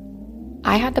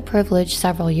 I had the privilege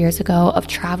several years ago of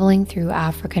traveling through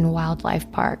African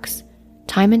wildlife parks.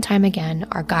 Time and time again,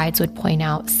 our guides would point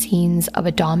out scenes of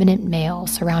a dominant male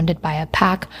surrounded by a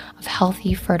pack of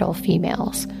healthy, fertile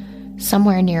females.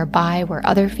 Somewhere nearby were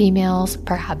other females,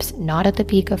 perhaps not at the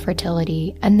peak of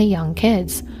fertility, and the young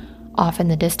kids. Off in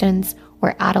the distance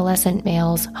were adolescent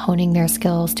males honing their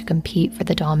skills to compete for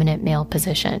the dominant male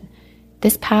position.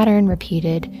 This pattern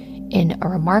repeated in a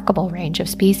remarkable range of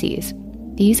species.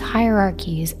 These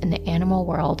hierarchies in the animal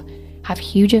world have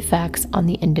huge effects on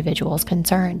the individuals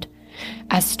concerned.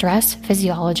 As stress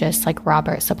physiologists like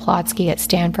Robert Sapolsky at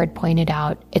Stanford pointed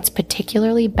out, it's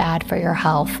particularly bad for your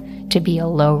health to be a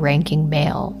low-ranking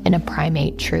male in a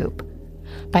primate troop.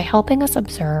 By helping us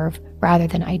observe rather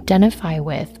than identify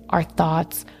with our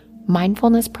thoughts,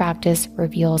 mindfulness practice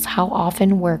reveals how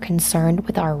often we're concerned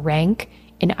with our rank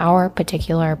in our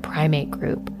particular primate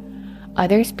group.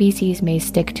 Other species may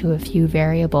stick to a few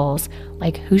variables,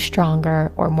 like who's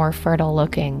stronger or more fertile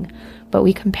looking, but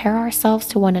we compare ourselves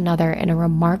to one another in a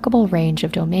remarkable range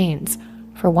of domains.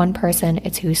 For one person,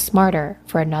 it's who's smarter.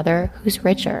 For another, who's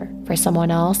richer. For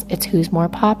someone else, it's who's more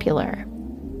popular.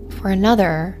 For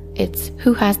another, it's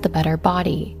who has the better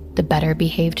body, the better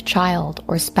behaved child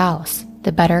or spouse,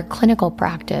 the better clinical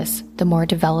practice, the more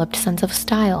developed sense of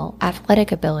style,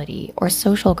 athletic ability, or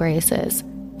social graces.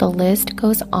 The list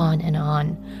goes on and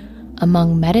on.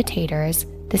 Among meditators,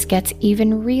 this gets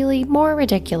even really more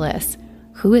ridiculous.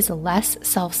 Who is less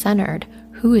self-centered?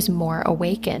 Who is more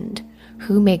awakened?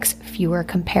 Who makes fewer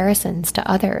comparisons to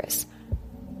others?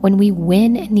 When we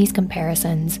win in these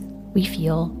comparisons, we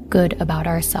feel good about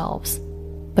ourselves,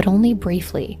 but only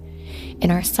briefly.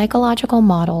 In our psychological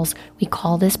models, we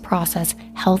call this process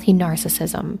healthy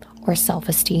narcissism or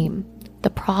self-esteem. The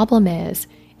problem is,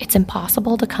 it's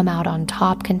impossible to come out on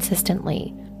top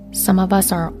consistently. Some of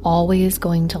us are always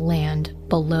going to land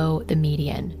below the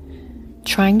median.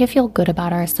 Trying to feel good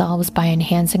about ourselves by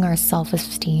enhancing our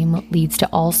self-esteem leads to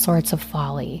all sorts of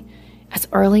folly. As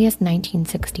early as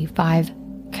 1965,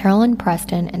 Carolyn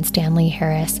Preston and Stanley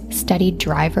Harris studied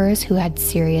drivers who had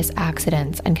serious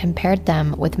accidents and compared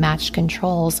them with matched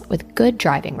controls with good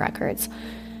driving records.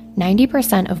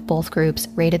 90% of both groups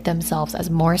rated themselves as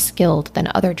more skilled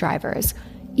than other drivers,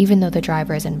 even though the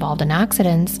drivers involved in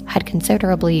accidents had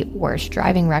considerably worse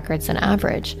driving records than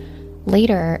average.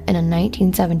 Later, in a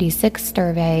 1976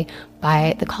 survey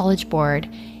by the College Board,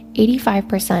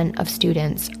 85% of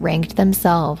students ranked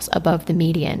themselves above the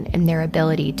median in their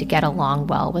ability to get along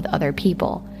well with other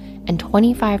people, and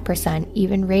 25%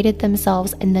 even rated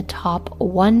themselves in the top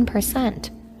 1%.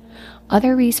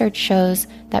 Other research shows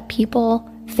that people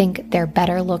think they're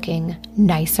better looking,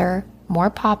 nicer, more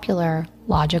popular,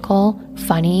 logical,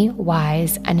 funny,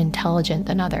 wise, and intelligent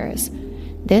than others.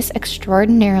 This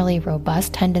extraordinarily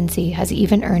robust tendency has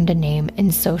even earned a name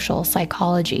in social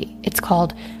psychology. It's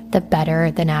called the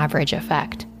better than average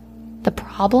effect. The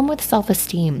problem with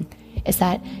self-esteem is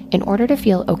that in order to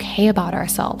feel okay about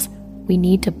ourselves, we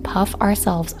need to puff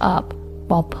ourselves up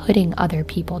while putting other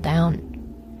people down.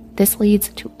 This leads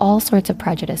to all sorts of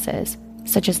prejudices,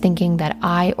 such as thinking that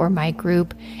I or my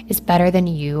group is better than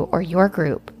you or your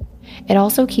group. It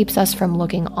also keeps us from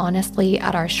looking honestly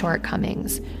at our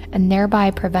shortcomings and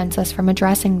thereby prevents us from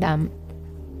addressing them.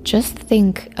 Just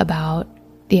think about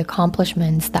the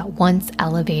accomplishments that once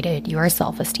elevated your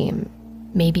self-esteem.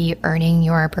 Maybe earning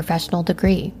your professional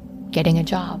degree, getting a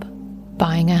job,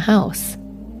 buying a house.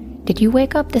 Did you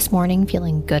wake up this morning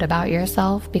feeling good about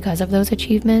yourself because of those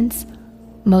achievements?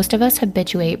 Most of us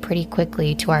habituate pretty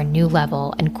quickly to our new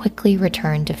level and quickly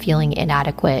return to feeling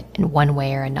inadequate in one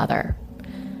way or another.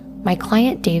 My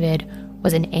client David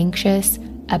was an anxious,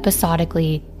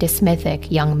 episodically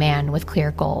dysmorphic young man with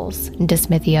clear goals. And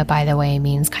dysmorphia, by the way,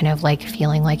 means kind of like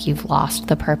feeling like you've lost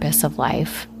the purpose of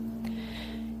life.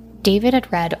 David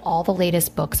had read all the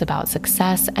latest books about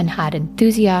success and had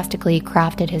enthusiastically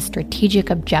crafted his strategic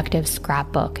objectives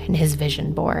scrapbook and his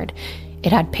vision board.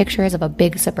 It had pictures of a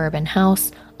big suburban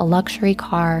house, a luxury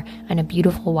car, and a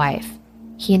beautiful wife.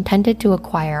 He intended to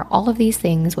acquire all of these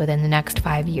things within the next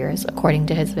 5 years, according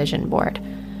to his vision board.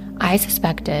 I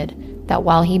suspected that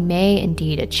while he may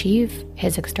indeed achieve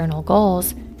his external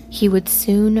goals, he would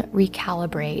soon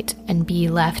recalibrate and be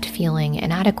left feeling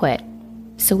inadequate.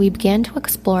 So we began to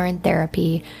explore in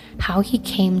therapy how he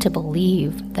came to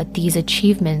believe that these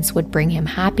achievements would bring him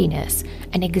happiness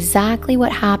and exactly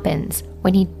what happens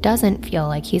when he doesn't feel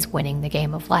like he's winning the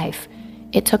game of life.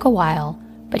 It took a while,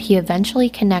 but he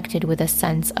eventually connected with a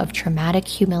sense of traumatic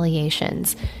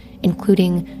humiliations,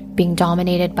 including being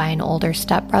dominated by an older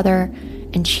stepbrother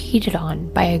and cheated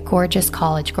on by a gorgeous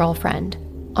college girlfriend.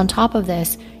 On top of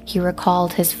this, he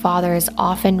recalled his father's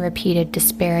often repeated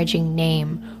disparaging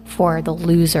name for the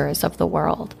losers of the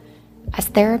world. As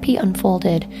therapy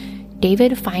unfolded,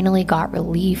 David finally got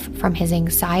relief from his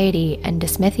anxiety and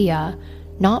dysmorphia,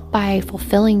 not by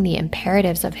fulfilling the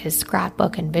imperatives of his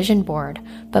scrapbook and vision board,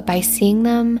 but by seeing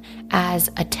them as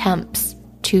attempts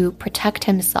to protect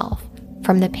himself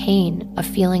from the pain of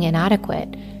feeling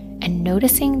inadequate and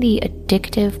noticing the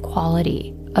addictive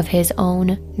quality of his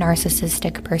own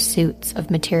narcissistic pursuits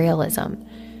of materialism,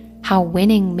 how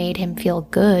winning made him feel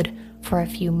good for a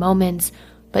few moments,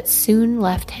 but soon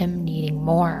left him needing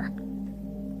more.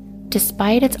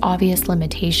 Despite its obvious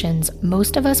limitations,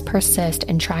 most of us persist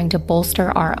in trying to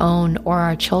bolster our own or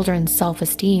our children's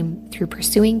self-esteem through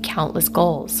pursuing countless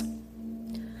goals.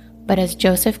 But as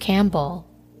Joseph Campbell,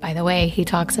 by the way, he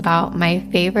talks about my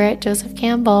favorite Joseph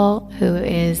Campbell, who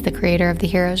is the creator of The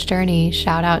Hero's Journey.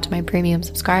 Shout out to my premium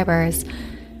subscribers.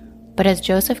 But as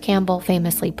Joseph Campbell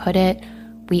famously put it,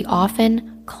 we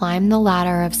often climb the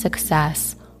ladder of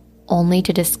success only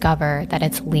to discover that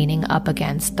it's leaning up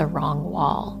against the wrong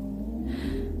wall.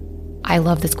 I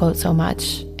love this quote so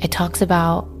much. It talks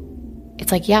about,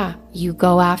 it's like, yeah, you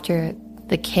go after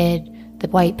the kid, the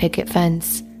white picket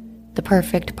fence, the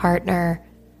perfect partner,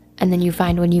 and then you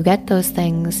find when you get those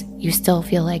things, you still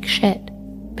feel like shit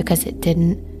because it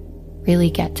didn't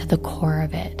really get to the core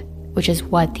of it, which is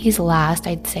what these last,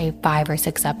 I'd say 5 or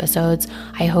 6 episodes,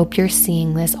 I hope you're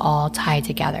seeing this all tie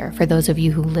together for those of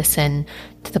you who listen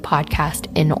to the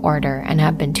podcast in order and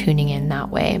have been tuning in that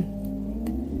way.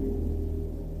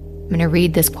 I'm going to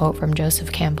read this quote from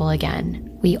Joseph Campbell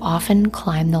again. We often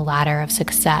climb the ladder of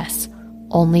success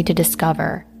only to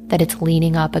discover that it's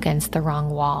leaning up against the wrong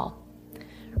wall.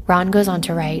 Ron goes on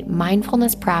to write,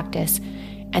 mindfulness practice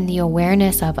and the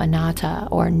awareness of anatta,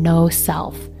 or no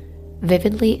self,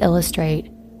 vividly illustrate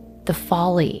the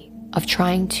folly of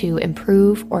trying to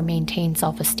improve or maintain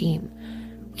self-esteem.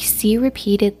 We see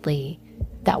repeatedly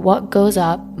that what goes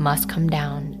up must come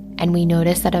down, and we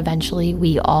notice that eventually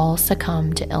we all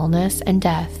succumb to illness and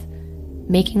death,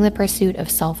 making the pursuit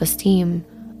of self-esteem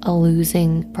a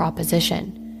losing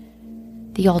proposition.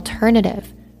 The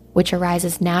alternative, which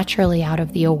arises naturally out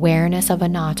of the awareness of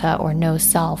anatta, or no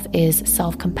self, is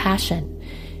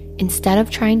self-compassion. Instead of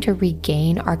trying to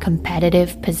regain our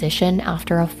competitive position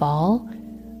after a fall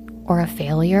or a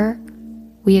failure,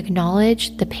 we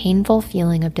acknowledge the painful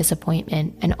feeling of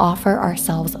disappointment and offer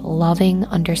ourselves loving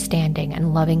understanding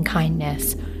and loving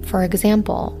kindness. For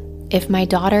example, if my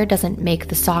daughter doesn't make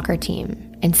the soccer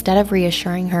team, instead of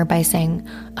reassuring her by saying,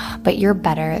 but you're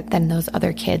better than those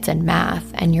other kids in math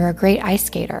and you're a great ice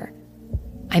skater,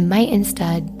 I might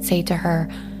instead say to her,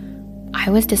 I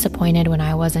was disappointed when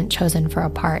I wasn't chosen for a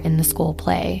part in the school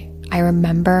play. I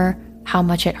remember how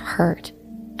much it hurt,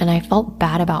 and I felt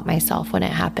bad about myself when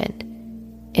it happened.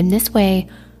 In this way,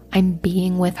 I'm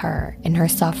being with her in her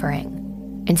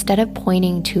suffering, instead of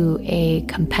pointing to a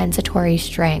compensatory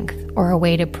strength or a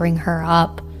way to bring her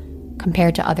up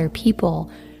compared to other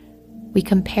people. We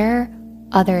compare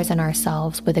others and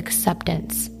ourselves with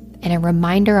acceptance and a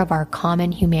reminder of our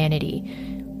common humanity,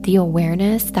 the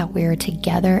awareness that we're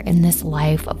together in this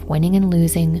life of winning and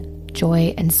losing,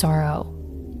 joy and sorrow,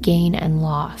 gain and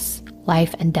loss,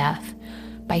 life and death,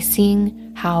 by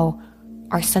seeing how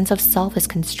our sense of self is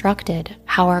constructed,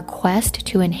 how our quest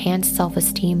to enhance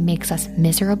self-esteem makes us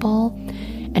miserable,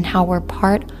 and how we're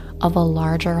part of a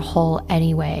larger whole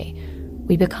anyway.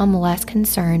 We become less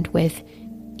concerned with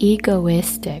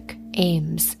egoistic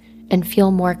aims and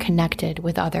feel more connected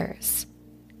with others.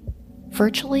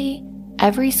 Virtually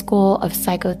every school of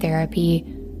psychotherapy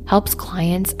helps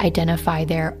clients identify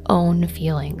their own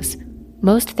feelings.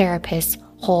 Most therapists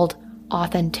hold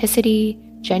authenticity,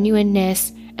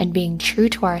 genuineness, and being true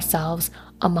to ourselves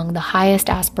among the highest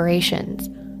aspirations.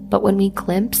 But when we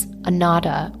glimpse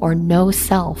anatta or no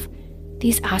self,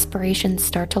 these aspirations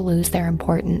start to lose their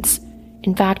importance.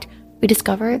 In fact, we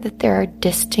discover that there are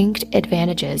distinct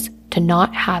advantages to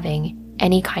not having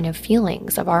any kind of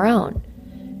feelings of our own.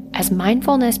 As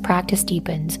mindfulness practice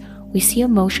deepens, we see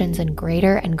emotions in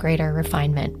greater and greater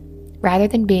refinement. Rather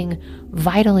than being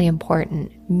vitally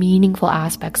important, meaningful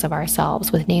aspects of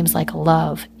ourselves with names like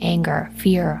love, anger,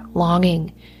 fear,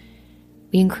 longing,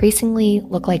 we increasingly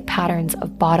look like patterns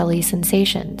of bodily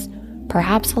sensations,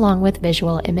 perhaps along with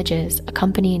visual images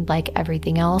accompanied, like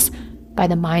everything else, by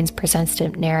the mind's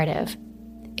persistent narrative.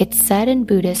 It's said in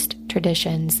Buddhist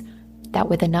traditions that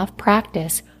with enough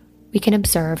practice, we can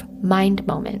observe mind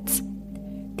moments.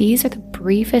 These are the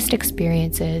briefest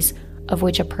experiences of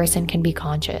which a person can be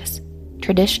conscious.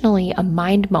 Traditionally, a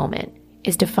mind moment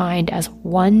is defined as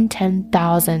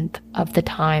 1/10,000th of the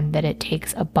time that it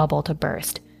takes a bubble to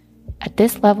burst. At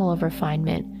this level of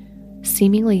refinement,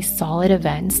 seemingly solid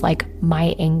events like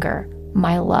my anger,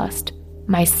 my lust,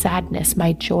 my sadness,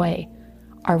 my joy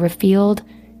are revealed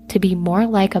to be more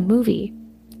like a movie,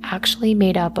 actually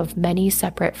made up of many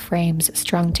separate frames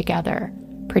strung together,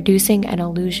 producing an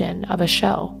illusion of a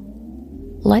show.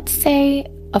 Let's say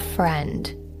a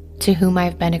friend to whom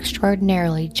I've been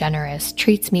extraordinarily generous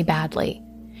treats me badly.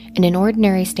 In an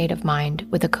ordinary state of mind,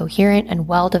 with a coherent and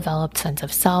well-developed sense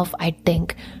of self, I'd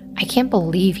think, I can't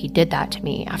believe he did that to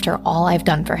me after all I've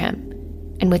done for him.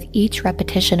 And with each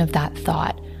repetition of that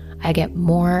thought, I get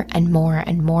more and more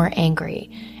and more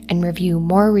angry and review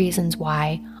more reasons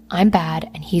why I'm bad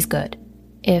and he's good.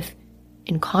 If,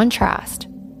 in contrast,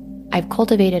 I've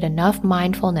cultivated enough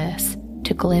mindfulness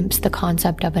to glimpse the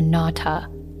concept of anatta,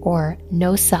 or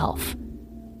no self,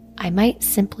 I might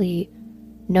simply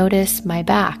notice my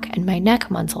back and my neck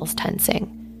muscles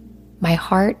tensing, my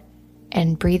heart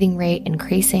and breathing rate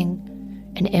increasing,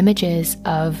 and images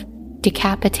of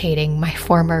decapitating my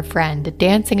former friend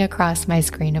dancing across my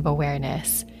screen of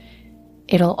awareness.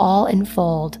 It'll all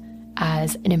unfold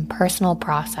as an impersonal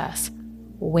process,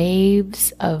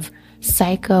 waves of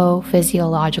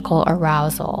psychophysiological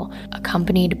arousal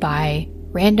accompanied by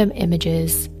random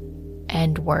images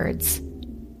and words.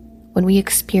 When we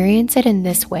experience it in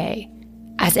this way,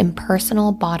 as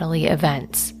impersonal bodily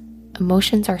events,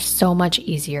 emotions are so much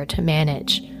easier to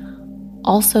manage.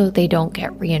 Also, they don't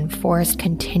get reinforced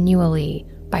continually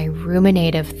by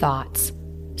ruminative thoughts,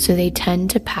 so they tend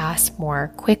to pass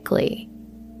more quickly.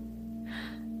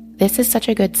 This is such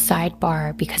a good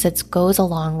sidebar because it goes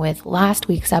along with last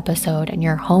week's episode and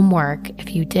your homework,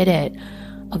 if you did it,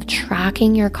 of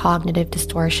tracking your cognitive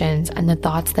distortions and the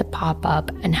thoughts that pop up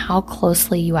and how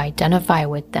closely you identify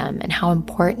with them and how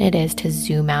important it is to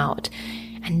zoom out.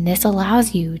 And this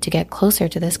allows you to get closer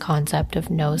to this concept of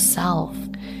no self.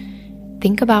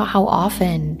 Think about how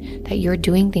often that you're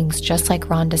doing things just like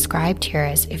Ron described here,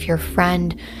 as if your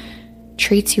friend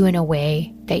treats you in a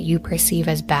way that you perceive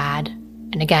as bad.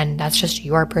 And again, that's just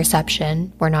your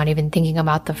perception. We're not even thinking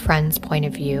about the friend's point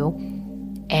of view.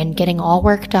 And getting all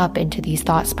worked up into these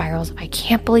thought spirals of, I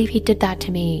can't believe he did that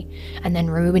to me, and then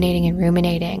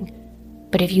ruminating.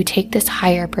 But if you take this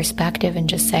higher perspective and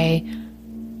just say,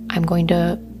 I'm going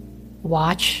to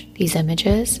watch these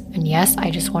images, and yes, I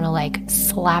just want to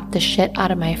slap the shit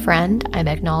out of my friend. I'm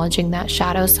acknowledging that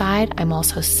shadow side. I'm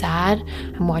also sad.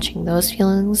 I'm watching those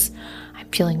feelings. I'm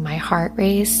feeling my heart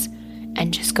race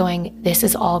and just going, this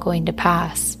is all going to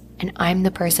pass. And I'm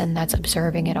the person that's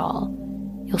observing it all.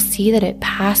 You'll see that it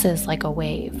passes like a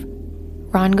wave.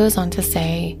 Ron goes on to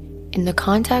say, In the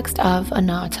context of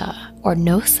anatta, or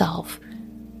no self,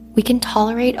 we can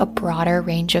tolerate a broader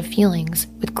range of feelings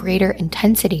with greater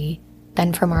intensity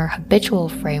than from our habitual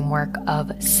framework of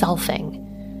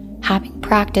selfing, having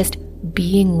practiced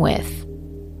being with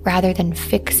rather than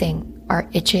fixing our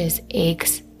itches,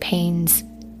 aches, pains,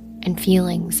 and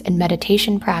feelings. In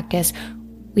meditation practice,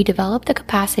 we develop the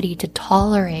capacity to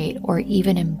tolerate or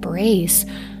even embrace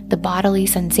the bodily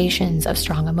sensations of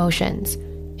strong emotions.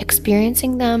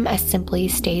 Experiencing them as simply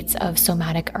states of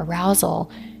somatic arousal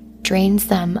drains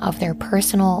them of their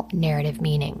personal narrative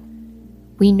meaning.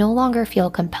 We no longer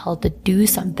feel compelled to do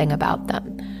something about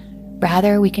them.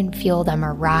 Rather, we can feel them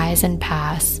arise and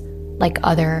pass like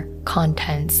other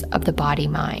contents of the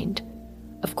body-mind.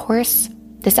 Of course,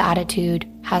 this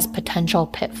attitude has potential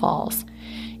pitfalls.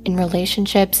 In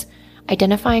relationships,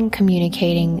 identifying and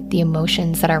communicating the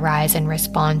emotions that arise in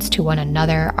response to one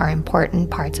another are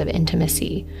important parts of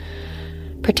intimacy.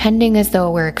 Pretending as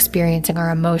though we're experiencing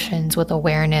our emotions with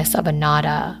awareness of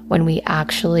anatta when we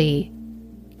actually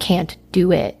can't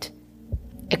do it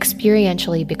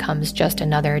experientially becomes just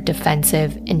another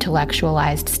defensive,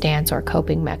 intellectualized stance or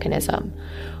coping mechanism.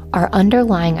 Our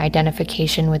underlying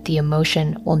identification with the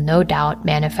emotion will no doubt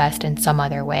manifest in some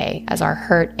other way, as our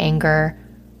hurt, anger,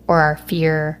 or our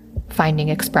fear finding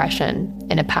expression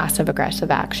in a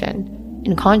passive-aggressive action.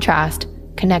 In contrast,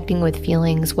 connecting with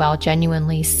feelings while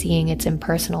genuinely seeing its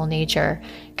impersonal nature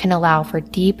can allow for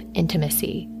deep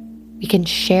intimacy. We can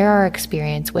share our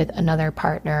experience with another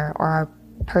partner or our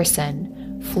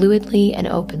person fluidly and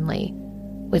openly,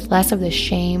 with less of the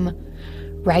shame,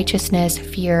 righteousness,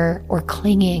 fear, or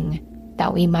clinging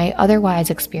that we might otherwise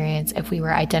experience if we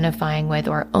were identifying with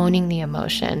or owning the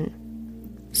emotion.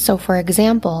 So, for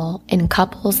example, in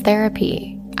couples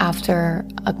therapy, after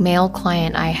a male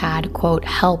client I had, quote,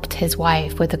 helped his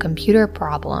wife with a computer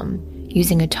problem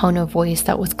using a tone of voice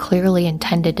that was clearly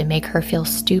intended to make her feel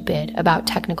stupid about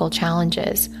technical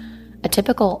challenges, a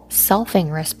typical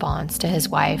selfing response to his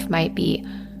wife might be,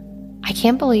 "I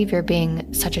can't believe you're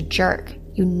being such a jerk.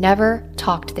 You never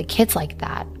talk to the kids like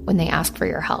that when they ask for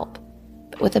your help."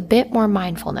 But with a bit more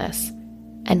mindfulness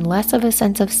and less of a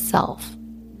sense of self,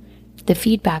 the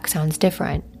feedback sounds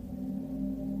different.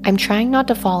 I'm trying not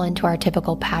to fall into our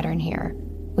typical pattern here.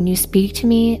 When you speak to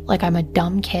me like I'm a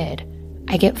dumb kid,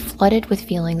 I get flooded with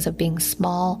feelings of being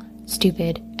small,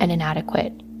 stupid, and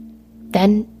inadequate.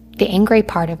 Then the angry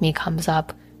part of me comes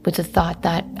up with the thought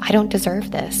that I don't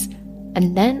deserve this.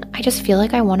 And then I just feel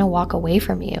like I want to walk away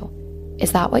from you.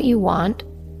 Is that what you want?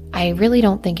 I really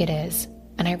don't think it is,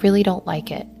 and I really don't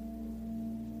like it.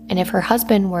 And if her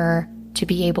husband were to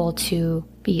be able to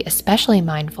be especially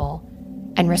mindful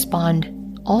and respond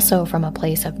also from a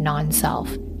place of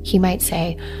non-self, he might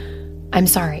say, "I'm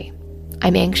sorry.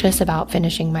 I'm anxious about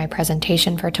finishing my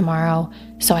presentation for tomorrow,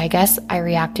 so I guess I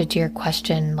reacted to your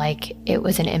question like it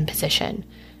was an imposition.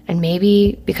 And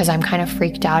maybe because I'm kind of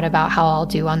freaked out about how I'll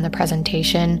do on the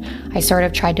presentation, I sort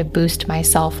of tried to boost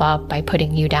myself up by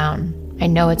putting you down. I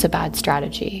know it's a bad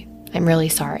strategy. I'm really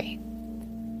sorry."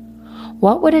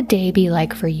 What would a day be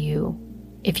like for you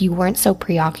if you weren't so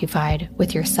preoccupied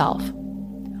with yourself?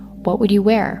 What would you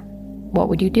wear? What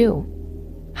would you do?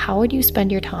 How would you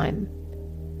spend your time?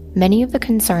 Many of the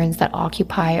concerns that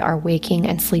occupy our waking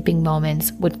and sleeping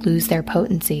moments would lose their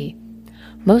potency.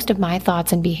 Most of my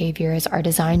thoughts and behaviors are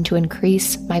designed to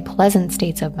increase my pleasant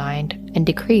states of mind and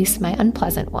decrease my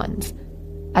unpleasant ones.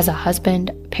 As a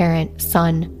husband, parent,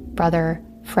 son, brother,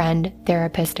 friend,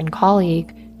 therapist, and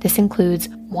colleague, this includes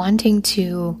wanting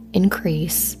to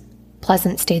increase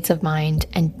pleasant states of mind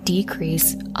and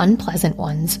decrease unpleasant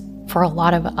ones for a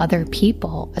lot of other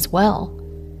people as well.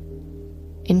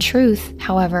 In truth,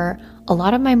 however, a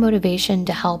lot of my motivation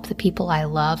to help the people I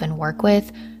love and work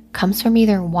with comes from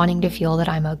either wanting to feel that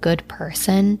I'm a good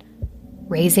person,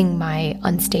 raising my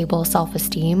unstable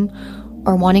self-esteem,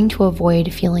 or wanting to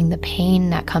avoid feeling the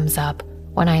pain that comes up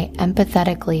when I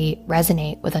empathetically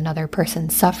resonate with another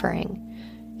person's suffering.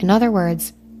 In other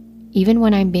words, even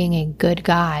when I'm being a good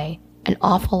guy, an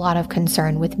awful lot of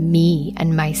concern with me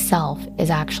and myself is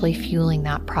actually fueling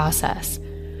that process.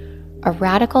 A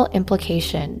radical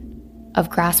implication of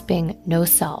grasping no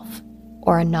self,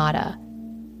 or anatta,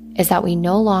 is that we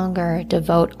no longer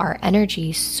devote our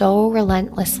energy so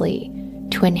relentlessly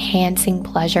to enhancing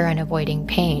pleasure and avoiding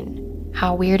pain.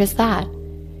 How weird is that?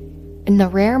 In the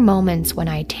rare moments when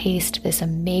I taste this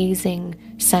amazing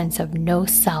sense of no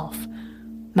self,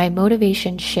 my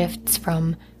motivation shifts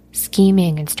from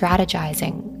scheming and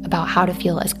strategizing about how to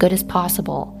feel as good as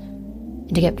possible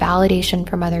and to get validation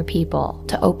from other people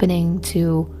to opening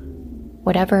to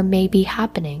whatever may be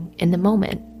happening in the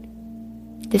moment.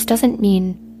 This doesn't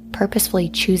mean purposefully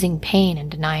choosing pain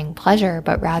and denying pleasure,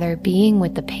 but rather being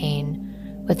with the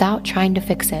pain without trying to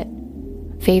fix it,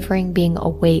 favoring being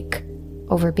awake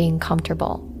over being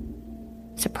comfortable.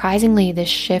 Surprisingly, this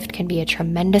shift can be a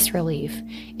tremendous relief.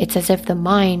 It's as if the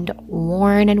mind,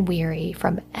 worn and weary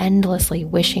from endlessly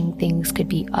wishing things could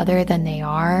be other than they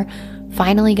are,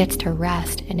 finally gets to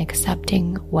rest in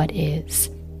accepting what is.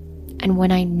 And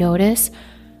when I notice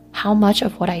how much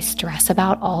of what I stress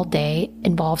about all day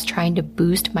involves trying to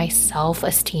boost my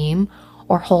self-esteem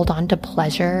or hold on to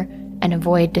pleasure and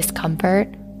avoid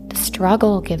discomfort, the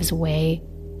struggle gives way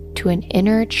to an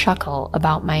inner chuckle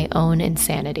about my own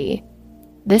insanity.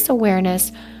 This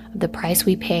awareness of the price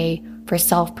we pay for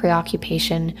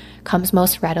self-preoccupation comes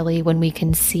most readily when we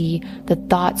can see the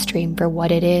thought stream for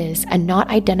what it is and not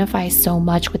identify so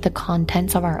much with the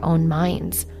contents of our own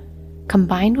minds.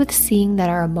 Combined with seeing that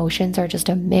our emotions are just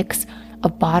a mix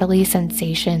of bodily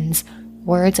sensations,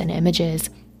 words, and images,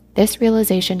 this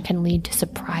realization can lead to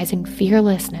surprising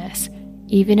fearlessness,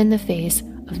 even in the face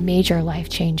of major life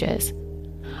changes.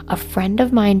 A friend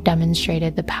of mine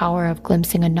demonstrated the power of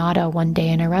glimpsing a nada one day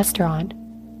in a restaurant.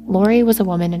 Lori was a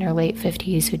woman in her late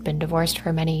 50s who'd been divorced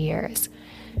for many years.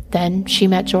 Then she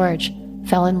met George,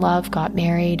 fell in love, got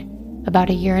married.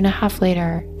 About a year and a half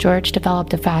later, George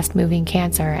developed a fast-moving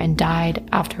cancer and died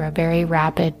after a very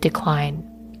rapid decline.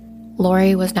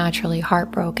 Lori was naturally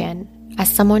heartbroken. As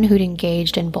someone who'd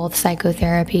engaged in both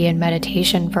psychotherapy and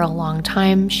meditation for a long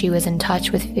time, she was in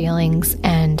touch with feelings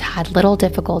and had little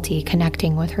difficulty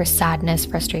connecting with her sadness,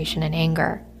 frustration, and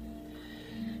anger.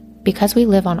 Because we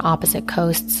live on opposite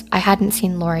coasts, I hadn't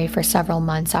seen Lori for several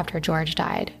months after George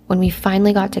died. When we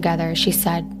finally got together, she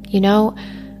said, "You know,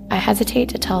 I hesitate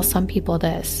to tell some people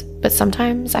this, but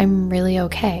sometimes I'm really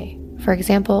okay. For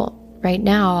example, right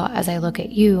now, as I look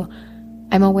at you,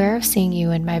 I'm aware of seeing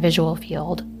you in my visual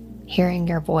field, hearing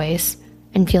your voice,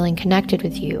 and feeling connected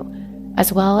with you,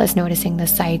 as well as noticing the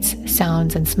sights,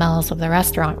 sounds, and smells of the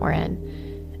restaurant we're in.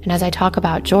 And as I talk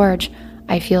about George,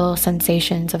 I feel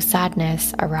sensations of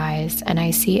sadness arise and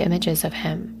I see images of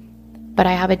him. But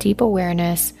I have a deep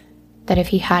awareness that if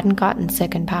he hadn't gotten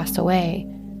sick and passed away,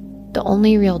 the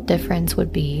only real difference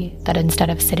would be that instead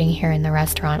of sitting here in the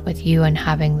restaurant with you and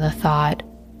having the thought,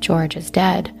 George is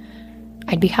dead,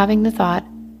 I'd be having the thought,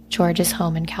 George is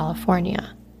home in California.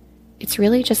 It's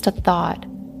really just a thought,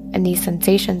 and these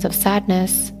sensations of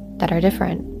sadness that are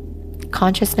different.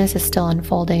 Consciousness is still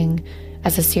unfolding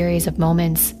as a series of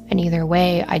moments, and either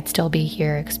way, I'd still be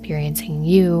here experiencing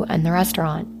you and the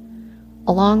restaurant."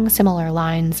 Along similar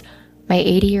lines, my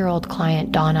 80-year-old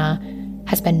client, Donna,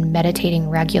 has been meditating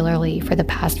regularly for the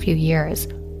past few years.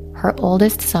 Her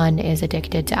oldest son is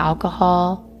addicted to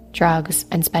alcohol, drugs,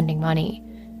 and spending money.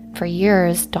 For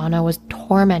years, Donna was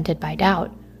tormented by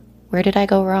doubt. Where did I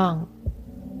go wrong?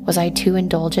 Was I too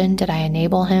indulgent? Did I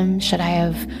enable him? Should I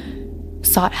have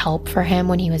sought help for him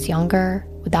when he was younger?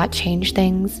 Would that change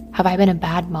things? Have I been a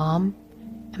bad mom?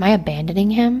 Am I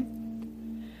abandoning him?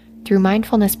 Through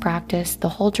mindfulness practice, the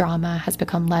whole drama has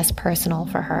become less personal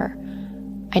for her.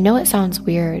 I know it sounds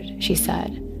weird, she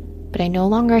said, but I no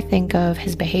longer think of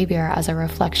his behavior as a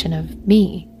reflection of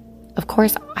me. Of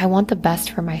course, I want the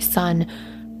best for my son,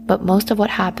 but most of what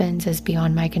happens is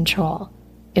beyond my control.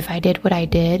 If I did what I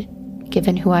did,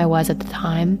 given who I was at the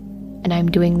time, and I'm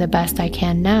doing the best I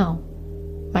can now,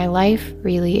 my life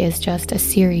really is just a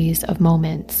series of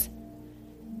moments.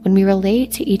 When we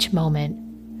relate to each moment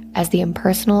as the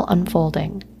impersonal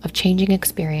unfolding of changing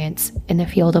experience in the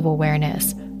field of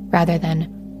awareness, rather than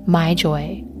my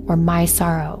joy or my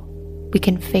sorrow, we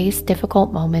can face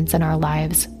difficult moments in our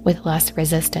lives with less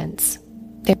resistance.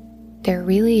 There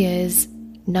really is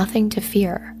nothing to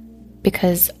fear,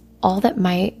 because all that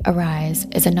might arise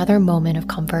is another moment of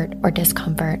comfort or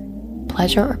discomfort,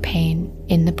 pleasure or pain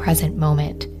in the present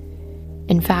moment.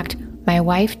 In fact, my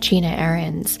wife, Gina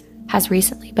Ahrens, has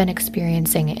recently been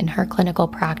experiencing in her clinical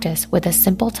practice with a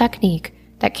simple technique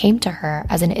that came to her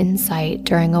as an insight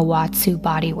during a Watsu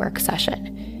bodywork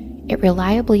session. It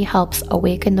reliably helps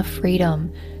awaken the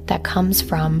freedom that comes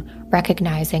from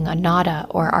recognizing a nada,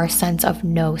 or our sense of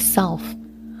no self.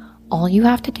 All you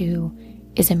have to do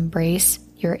is embrace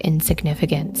your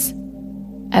insignificance.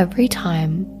 Every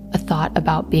time a thought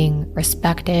about being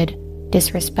respected,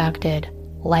 disrespected,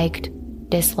 liked,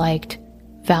 disliked,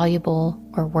 valuable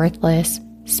or worthless,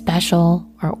 special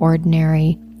or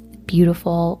ordinary,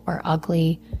 beautiful or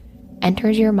ugly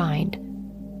enters your mind,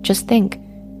 just think,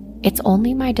 it's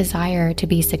only my desire to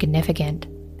be significant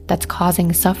that's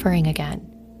causing suffering again.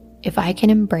 If I can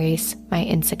embrace my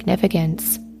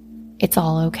insignificance, it's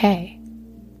all okay.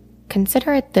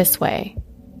 Consider it this way.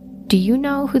 Do you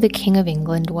know who the King of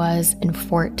England was in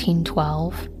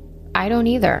 1412? I don't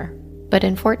either, but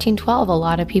in 1412 a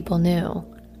lot of people knew.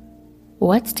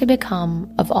 What's to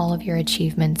become of all of your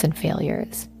achievements and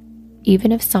failures?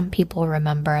 Even if some people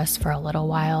remember us for a little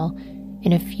while,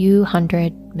 in a few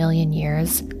 100 million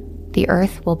years, the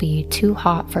Earth will be too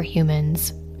hot for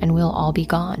humans and we'll all be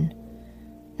gone.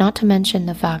 Not to mention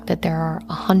the fact that there are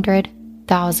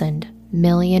 100,000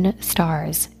 million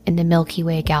stars in the Milky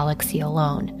Way galaxy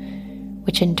alone,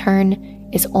 which in turn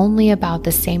is only about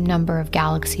the same number of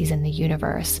galaxies in the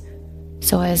universe.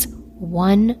 So as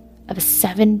one of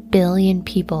 7 billion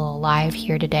people alive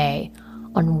here today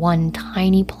on one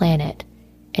tiny planet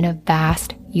in a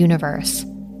vast universe,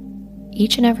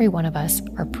 each and every one of us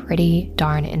are pretty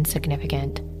darn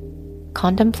insignificant.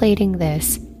 Contemplating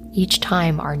this each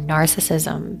time our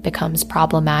narcissism becomes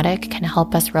problematic can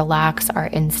help us relax our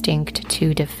instinct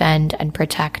to defend and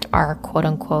protect our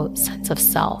quote-unquote sense of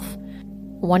self.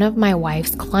 One of my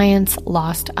wife's clients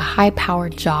lost a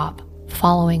high-powered job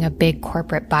following a big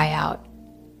corporate buyout.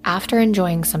 After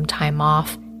enjoying some time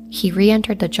off, he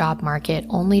re-entered the job market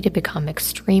only to become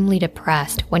extremely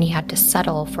depressed when he had to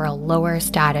settle for a lower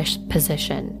status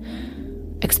position.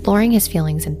 Exploring his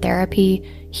feelings in therapy,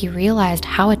 he realized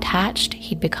how attached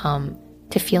he'd become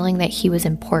to feeling that he was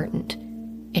important.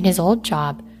 In his old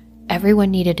job, everyone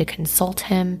needed to consult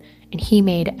him, and he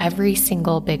made every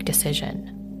single big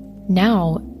decision.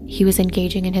 Now, he was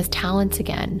engaging in his talents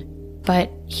again, but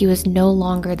he was no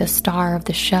longer the star of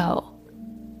the show.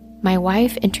 My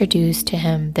wife introduced to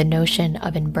him the notion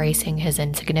of embracing his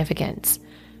insignificance.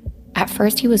 At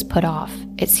first he was put off.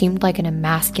 It seemed like an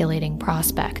emasculating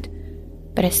prospect.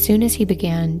 But as soon as he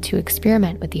began to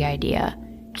experiment with the idea,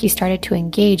 he started to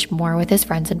engage more with his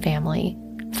friends and family,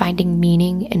 finding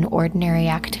meaning in ordinary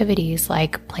activities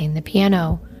like playing the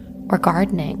piano or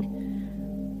gardening.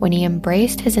 When he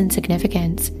embraced his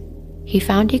insignificance, he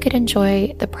found he could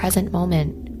enjoy the present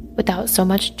moment without so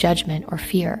much judgment or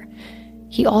fear.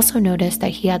 He also noticed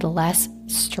that he had less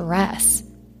stress,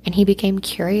 and he became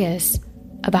curious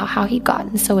about how he'd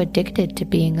gotten so addicted to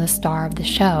being the star of the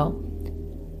show.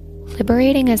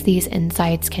 Liberating as these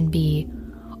insights can be,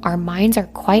 our minds are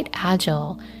quite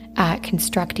agile at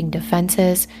constructing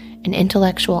defenses and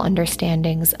intellectual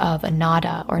understandings of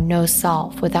anatta or no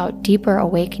self without deeper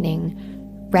awakening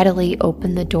readily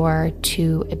open the door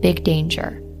to a big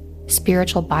danger,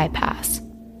 spiritual bypass.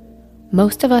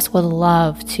 Most of us would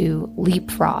love to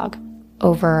leapfrog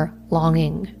over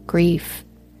longing, grief,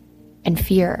 and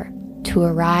fear to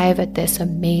arrive at this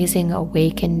amazing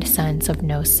awakened sense of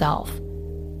no self.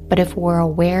 But if we're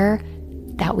aware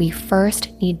that we first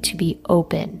need to be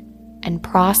open and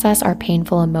process our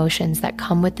painful emotions that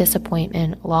come with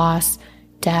disappointment, loss,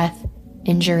 death,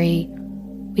 injury,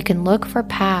 we can look for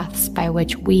paths by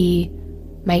which we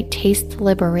might taste the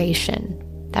liberation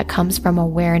that comes from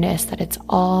awareness that it's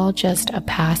all just a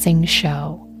passing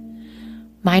show.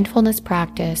 Mindfulness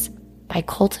practice, by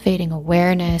cultivating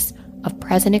awareness of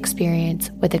present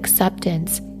experience with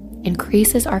acceptance,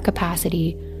 increases our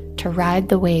capacity to ride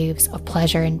the waves of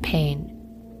pleasure and pain.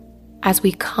 As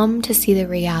we come to see the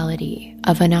reality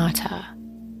of anatta,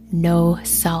 no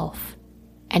self,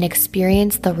 and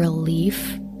experience the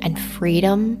relief and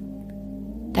freedom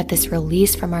that this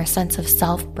release from our sense of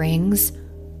self brings,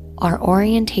 our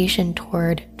orientation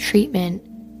toward treatment,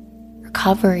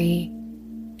 recovery,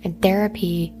 and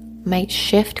therapy might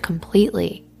shift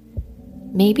completely.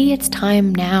 Maybe it's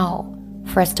time now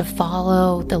for us to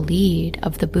follow the lead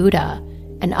of the Buddha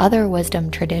and other wisdom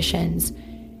traditions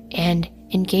and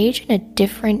engage in a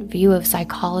different view of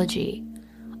psychology,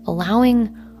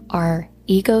 allowing our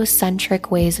egocentric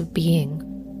ways of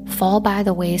being fall by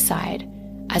the wayside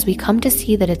as we come to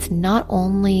see that it's not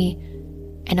only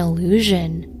an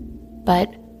illusion,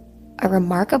 but a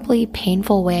remarkably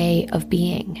painful way of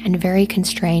being and very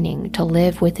constraining to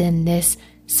live within this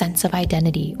sense of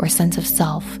identity or sense of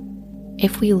self.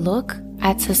 If we look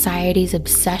at society's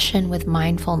obsession with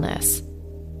mindfulness,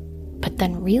 but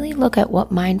then really look at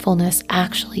what mindfulness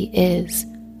actually is,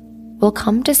 we'll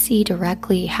come to see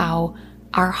directly how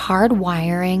our hard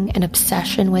wiring and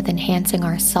obsession with enhancing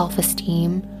our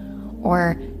self-esteem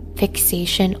or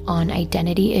fixation on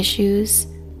identity issues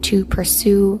to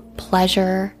pursue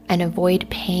pleasure and avoid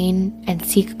pain and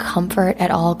seek comfort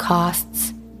at all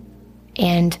costs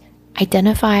and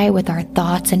identify with our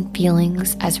thoughts and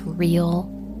feelings as real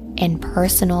and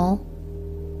personal.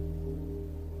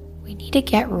 We need to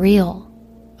get real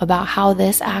about how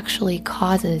this actually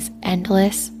causes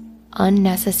endless,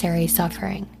 unnecessary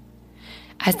suffering.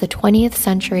 As the 20th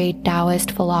century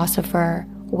Taoist philosopher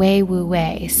Wei Wu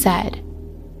Wei said,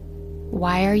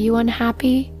 "Why are you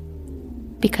unhappy?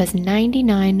 Because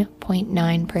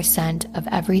 99.9% of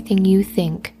everything you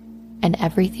think and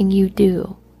everything you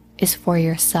do is for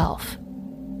yourself,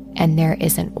 and there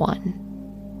isn't one.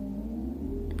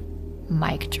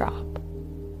 Mic drop.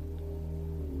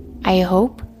 I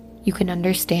hope you can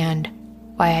understand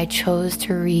why I chose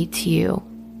to read to you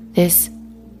this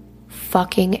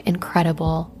fucking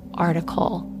incredible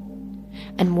article,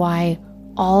 and why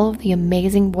all of the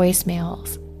amazing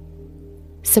voicemails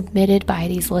submitted by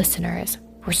these listeners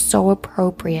were so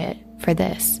appropriate for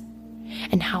this,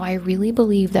 and how I really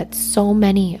believe that so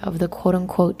many of the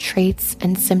quote-unquote traits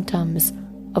and symptoms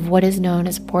of what is known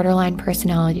as borderline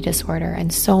personality disorder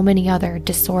and so many other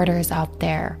disorders out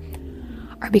there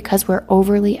are because we're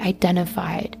overly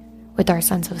identified with our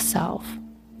sense of self.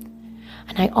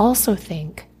 And I also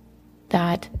think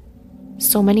that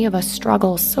so many of us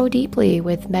struggle so deeply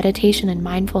with meditation and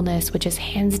mindfulness, which is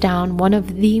hands down one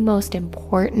of the most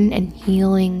important and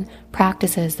healing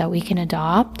practices that we can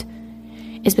adopt,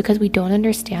 is because we don't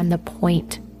understand the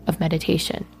point of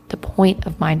meditation, the point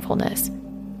of mindfulness.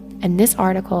 And this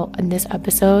article and this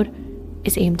episode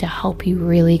is aimed to help you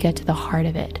really get to the heart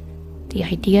of it. The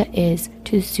idea is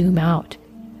to zoom out,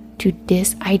 to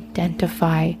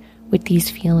disidentify with these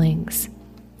feelings,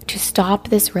 to stop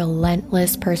this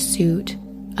relentless pursuit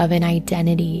of an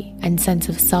identity and sense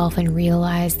of self and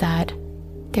realize that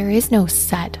there is no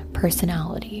set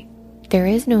personality. There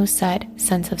is no set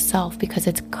sense of self because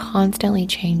it's constantly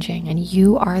changing, and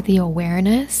you are the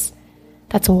awareness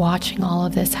that's watching all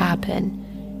of this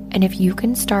happen. And if you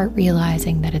can start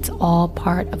realizing that it's all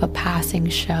part of a passing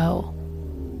show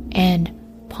and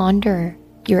ponder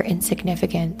your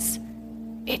insignificance,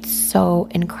 it's so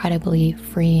incredibly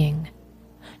freeing.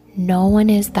 No one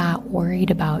is that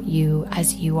worried about you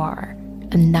as you are,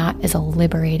 and that is a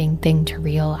liberating thing to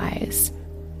realize.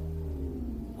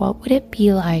 What would it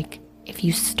be like if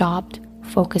you stopped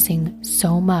focusing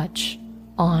so much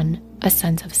on a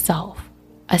sense of self,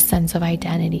 a sense of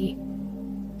identity,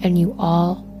 and you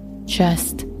all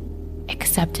just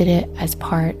accepted it as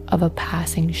part of a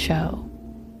passing show?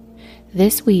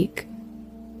 This week,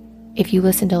 if you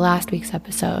listened to last week's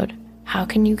episode, how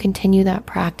can you continue that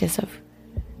practice of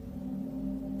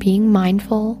being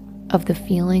mindful of the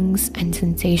feelings and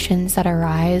sensations that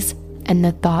arise and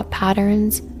the thought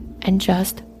patterns, and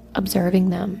just observing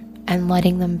them and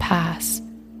letting them pass,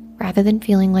 rather than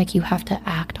feeling like you have to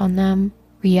act on them,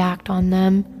 react on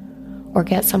them, or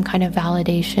get some kind of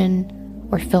validation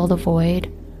or fill the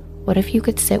void? What if you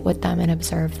could sit with them and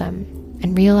observe them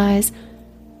and realize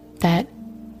that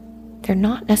they're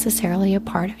not necessarily a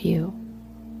part of you?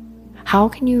 How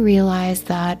can you realize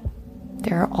that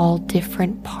there are all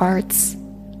different parts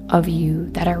of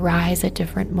you that arise at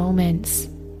different moments?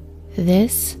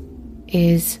 This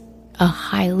is a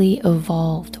highly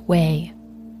evolved way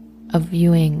of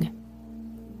viewing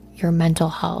your mental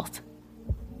health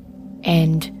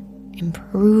and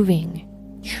improving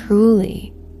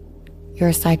truly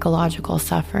your psychological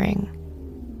suffering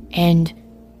and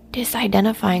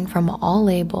disidentifying from all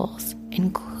labels,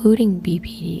 including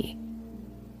BPD.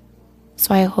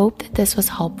 So I hope that this was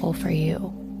helpful for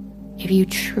you. If you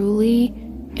truly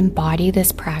embody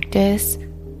this practice,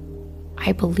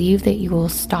 I believe that you will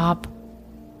stop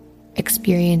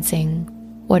experiencing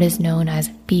what is known as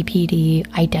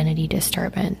BPD identity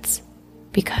disturbance,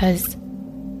 because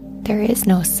there is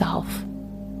no self,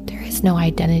 there is no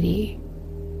identity.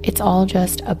 It's all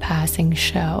just a passing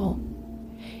show.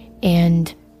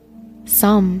 And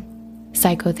some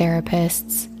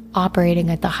psychotherapists operating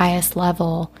at the highest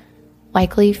level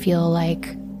likely feel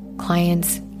like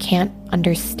clients can't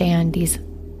understand these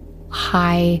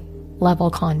high level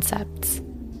concepts.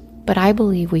 But I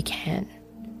believe we can.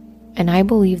 And I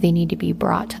believe they need to be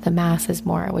brought to the masses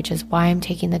more, which is why I'm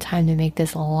taking the time to make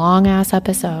this long ass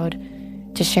episode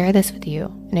to share this with you.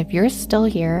 And if you're still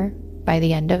here by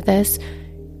the end of this,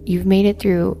 you've made it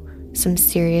through some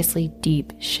seriously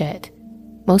deep shit.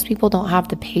 Most people don't have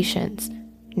the patience,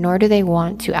 nor do they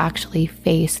want to actually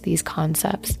face these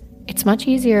concepts. It's much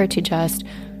easier to just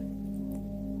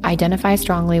identify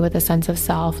strongly with a sense of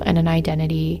self and an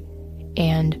identity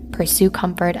and pursue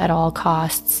comfort at all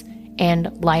costs,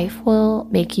 and life will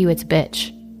make you its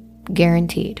bitch.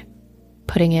 Guaranteed.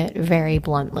 Putting it very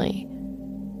bluntly.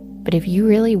 But if you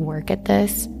really work at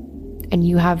this and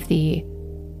you have the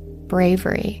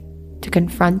bravery to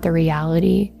confront the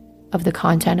reality of the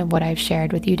content of what I've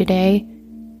shared with you today,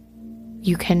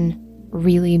 you can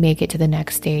really make it to the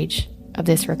next stage of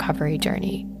this recovery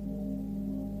journey.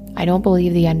 I don't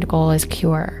believe the end goal is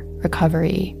cure,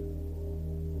 recovery,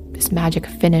 this magic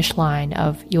finish line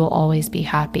of you'll always be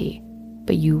happy,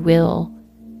 but you will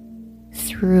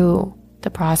through the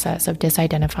process of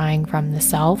disidentifying from the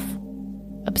self,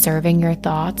 observing your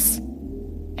thoughts,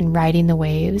 and riding the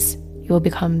waves, you will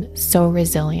become so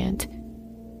resilient.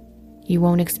 You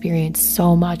won't experience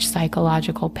so much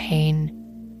psychological pain.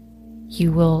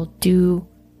 You will do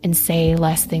and say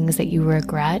less things that you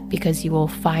regret because you will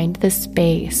find the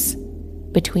space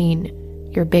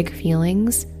between your big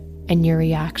feelings and your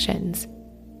reactions.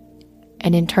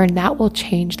 And in turn, that will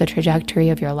change the trajectory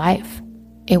of your life.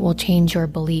 It will change your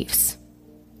beliefs.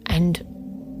 And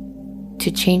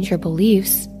to change your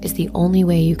beliefs is the only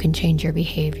way you can change your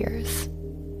behaviors.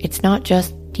 It's not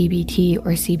just DBT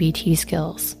or CBT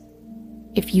skills.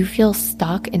 If you feel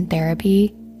stuck in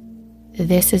therapy,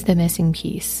 this is the missing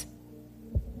piece.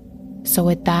 So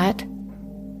with that,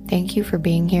 thank you for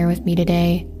being here with me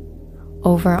today.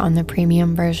 Over on the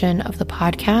premium version of the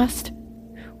podcast,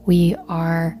 we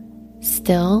are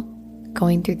still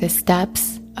going through the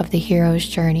steps of the hero's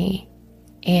journey.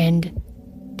 And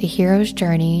the hero's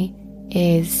journey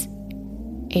is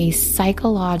a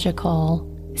psychological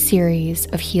series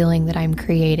of healing that I'm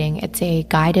creating. It's a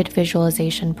guided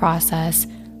visualization process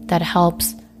that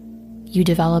helps you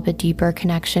develop a deeper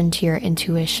connection to your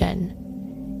intuition.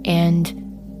 And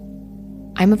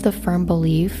I'm of the firm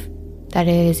belief that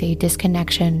it is a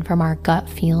disconnection from our gut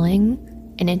feeling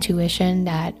and intuition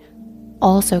that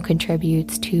also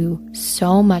contributes to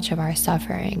so much of our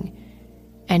suffering.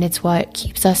 And it's what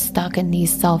keeps us stuck in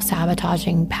these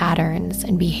self-sabotaging patterns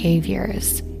and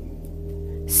behaviors.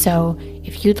 So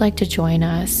if you'd like to join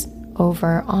us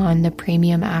over on the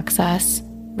premium access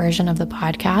version of the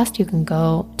podcast, you can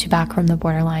go to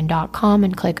backfromtheborderline.com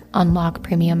and click unlock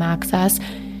premium access,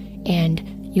 and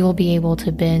you'll be able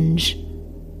to binge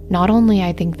not only,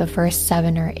 I think, the first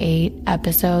 7 or 8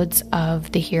 episodes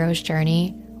of the hero's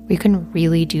journey. We can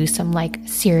really do some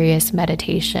serious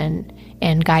meditation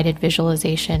and guided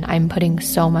visualization. I'm putting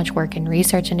so much work and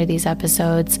research into these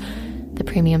episodes. The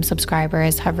premium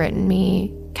subscribers have written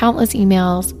me countless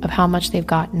emails of how much they've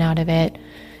gotten out of it.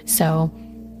 So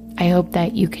I hope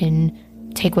that you can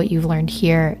take what you've learned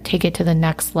here, take it to the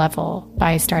next level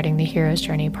by starting the hero's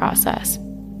journey process.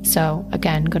 So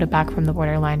again, go to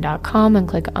backfromtheborderline.com and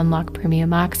click unlock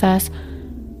premium access.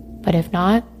 But if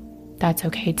not, that's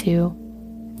okay too.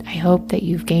 I hope that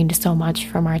you've gained so much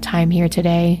from our time here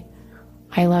today.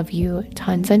 I love you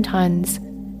tons and tons,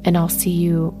 and I'll see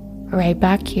you right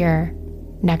back here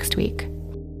next week.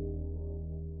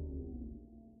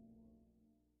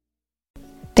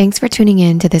 Thanks for tuning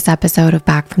in to this episode of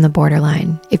Back from the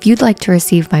Borderline. If you'd like to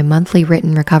receive my monthly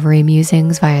written recovery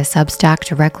musings via Substack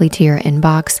directly to your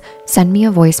inbox, send me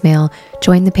a voicemail,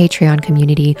 join the Patreon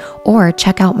community, or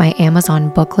check out my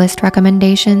Amazon book list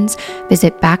recommendations.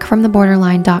 Visit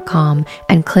backfromtheborderline.com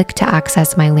and click to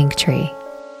access my Linktree.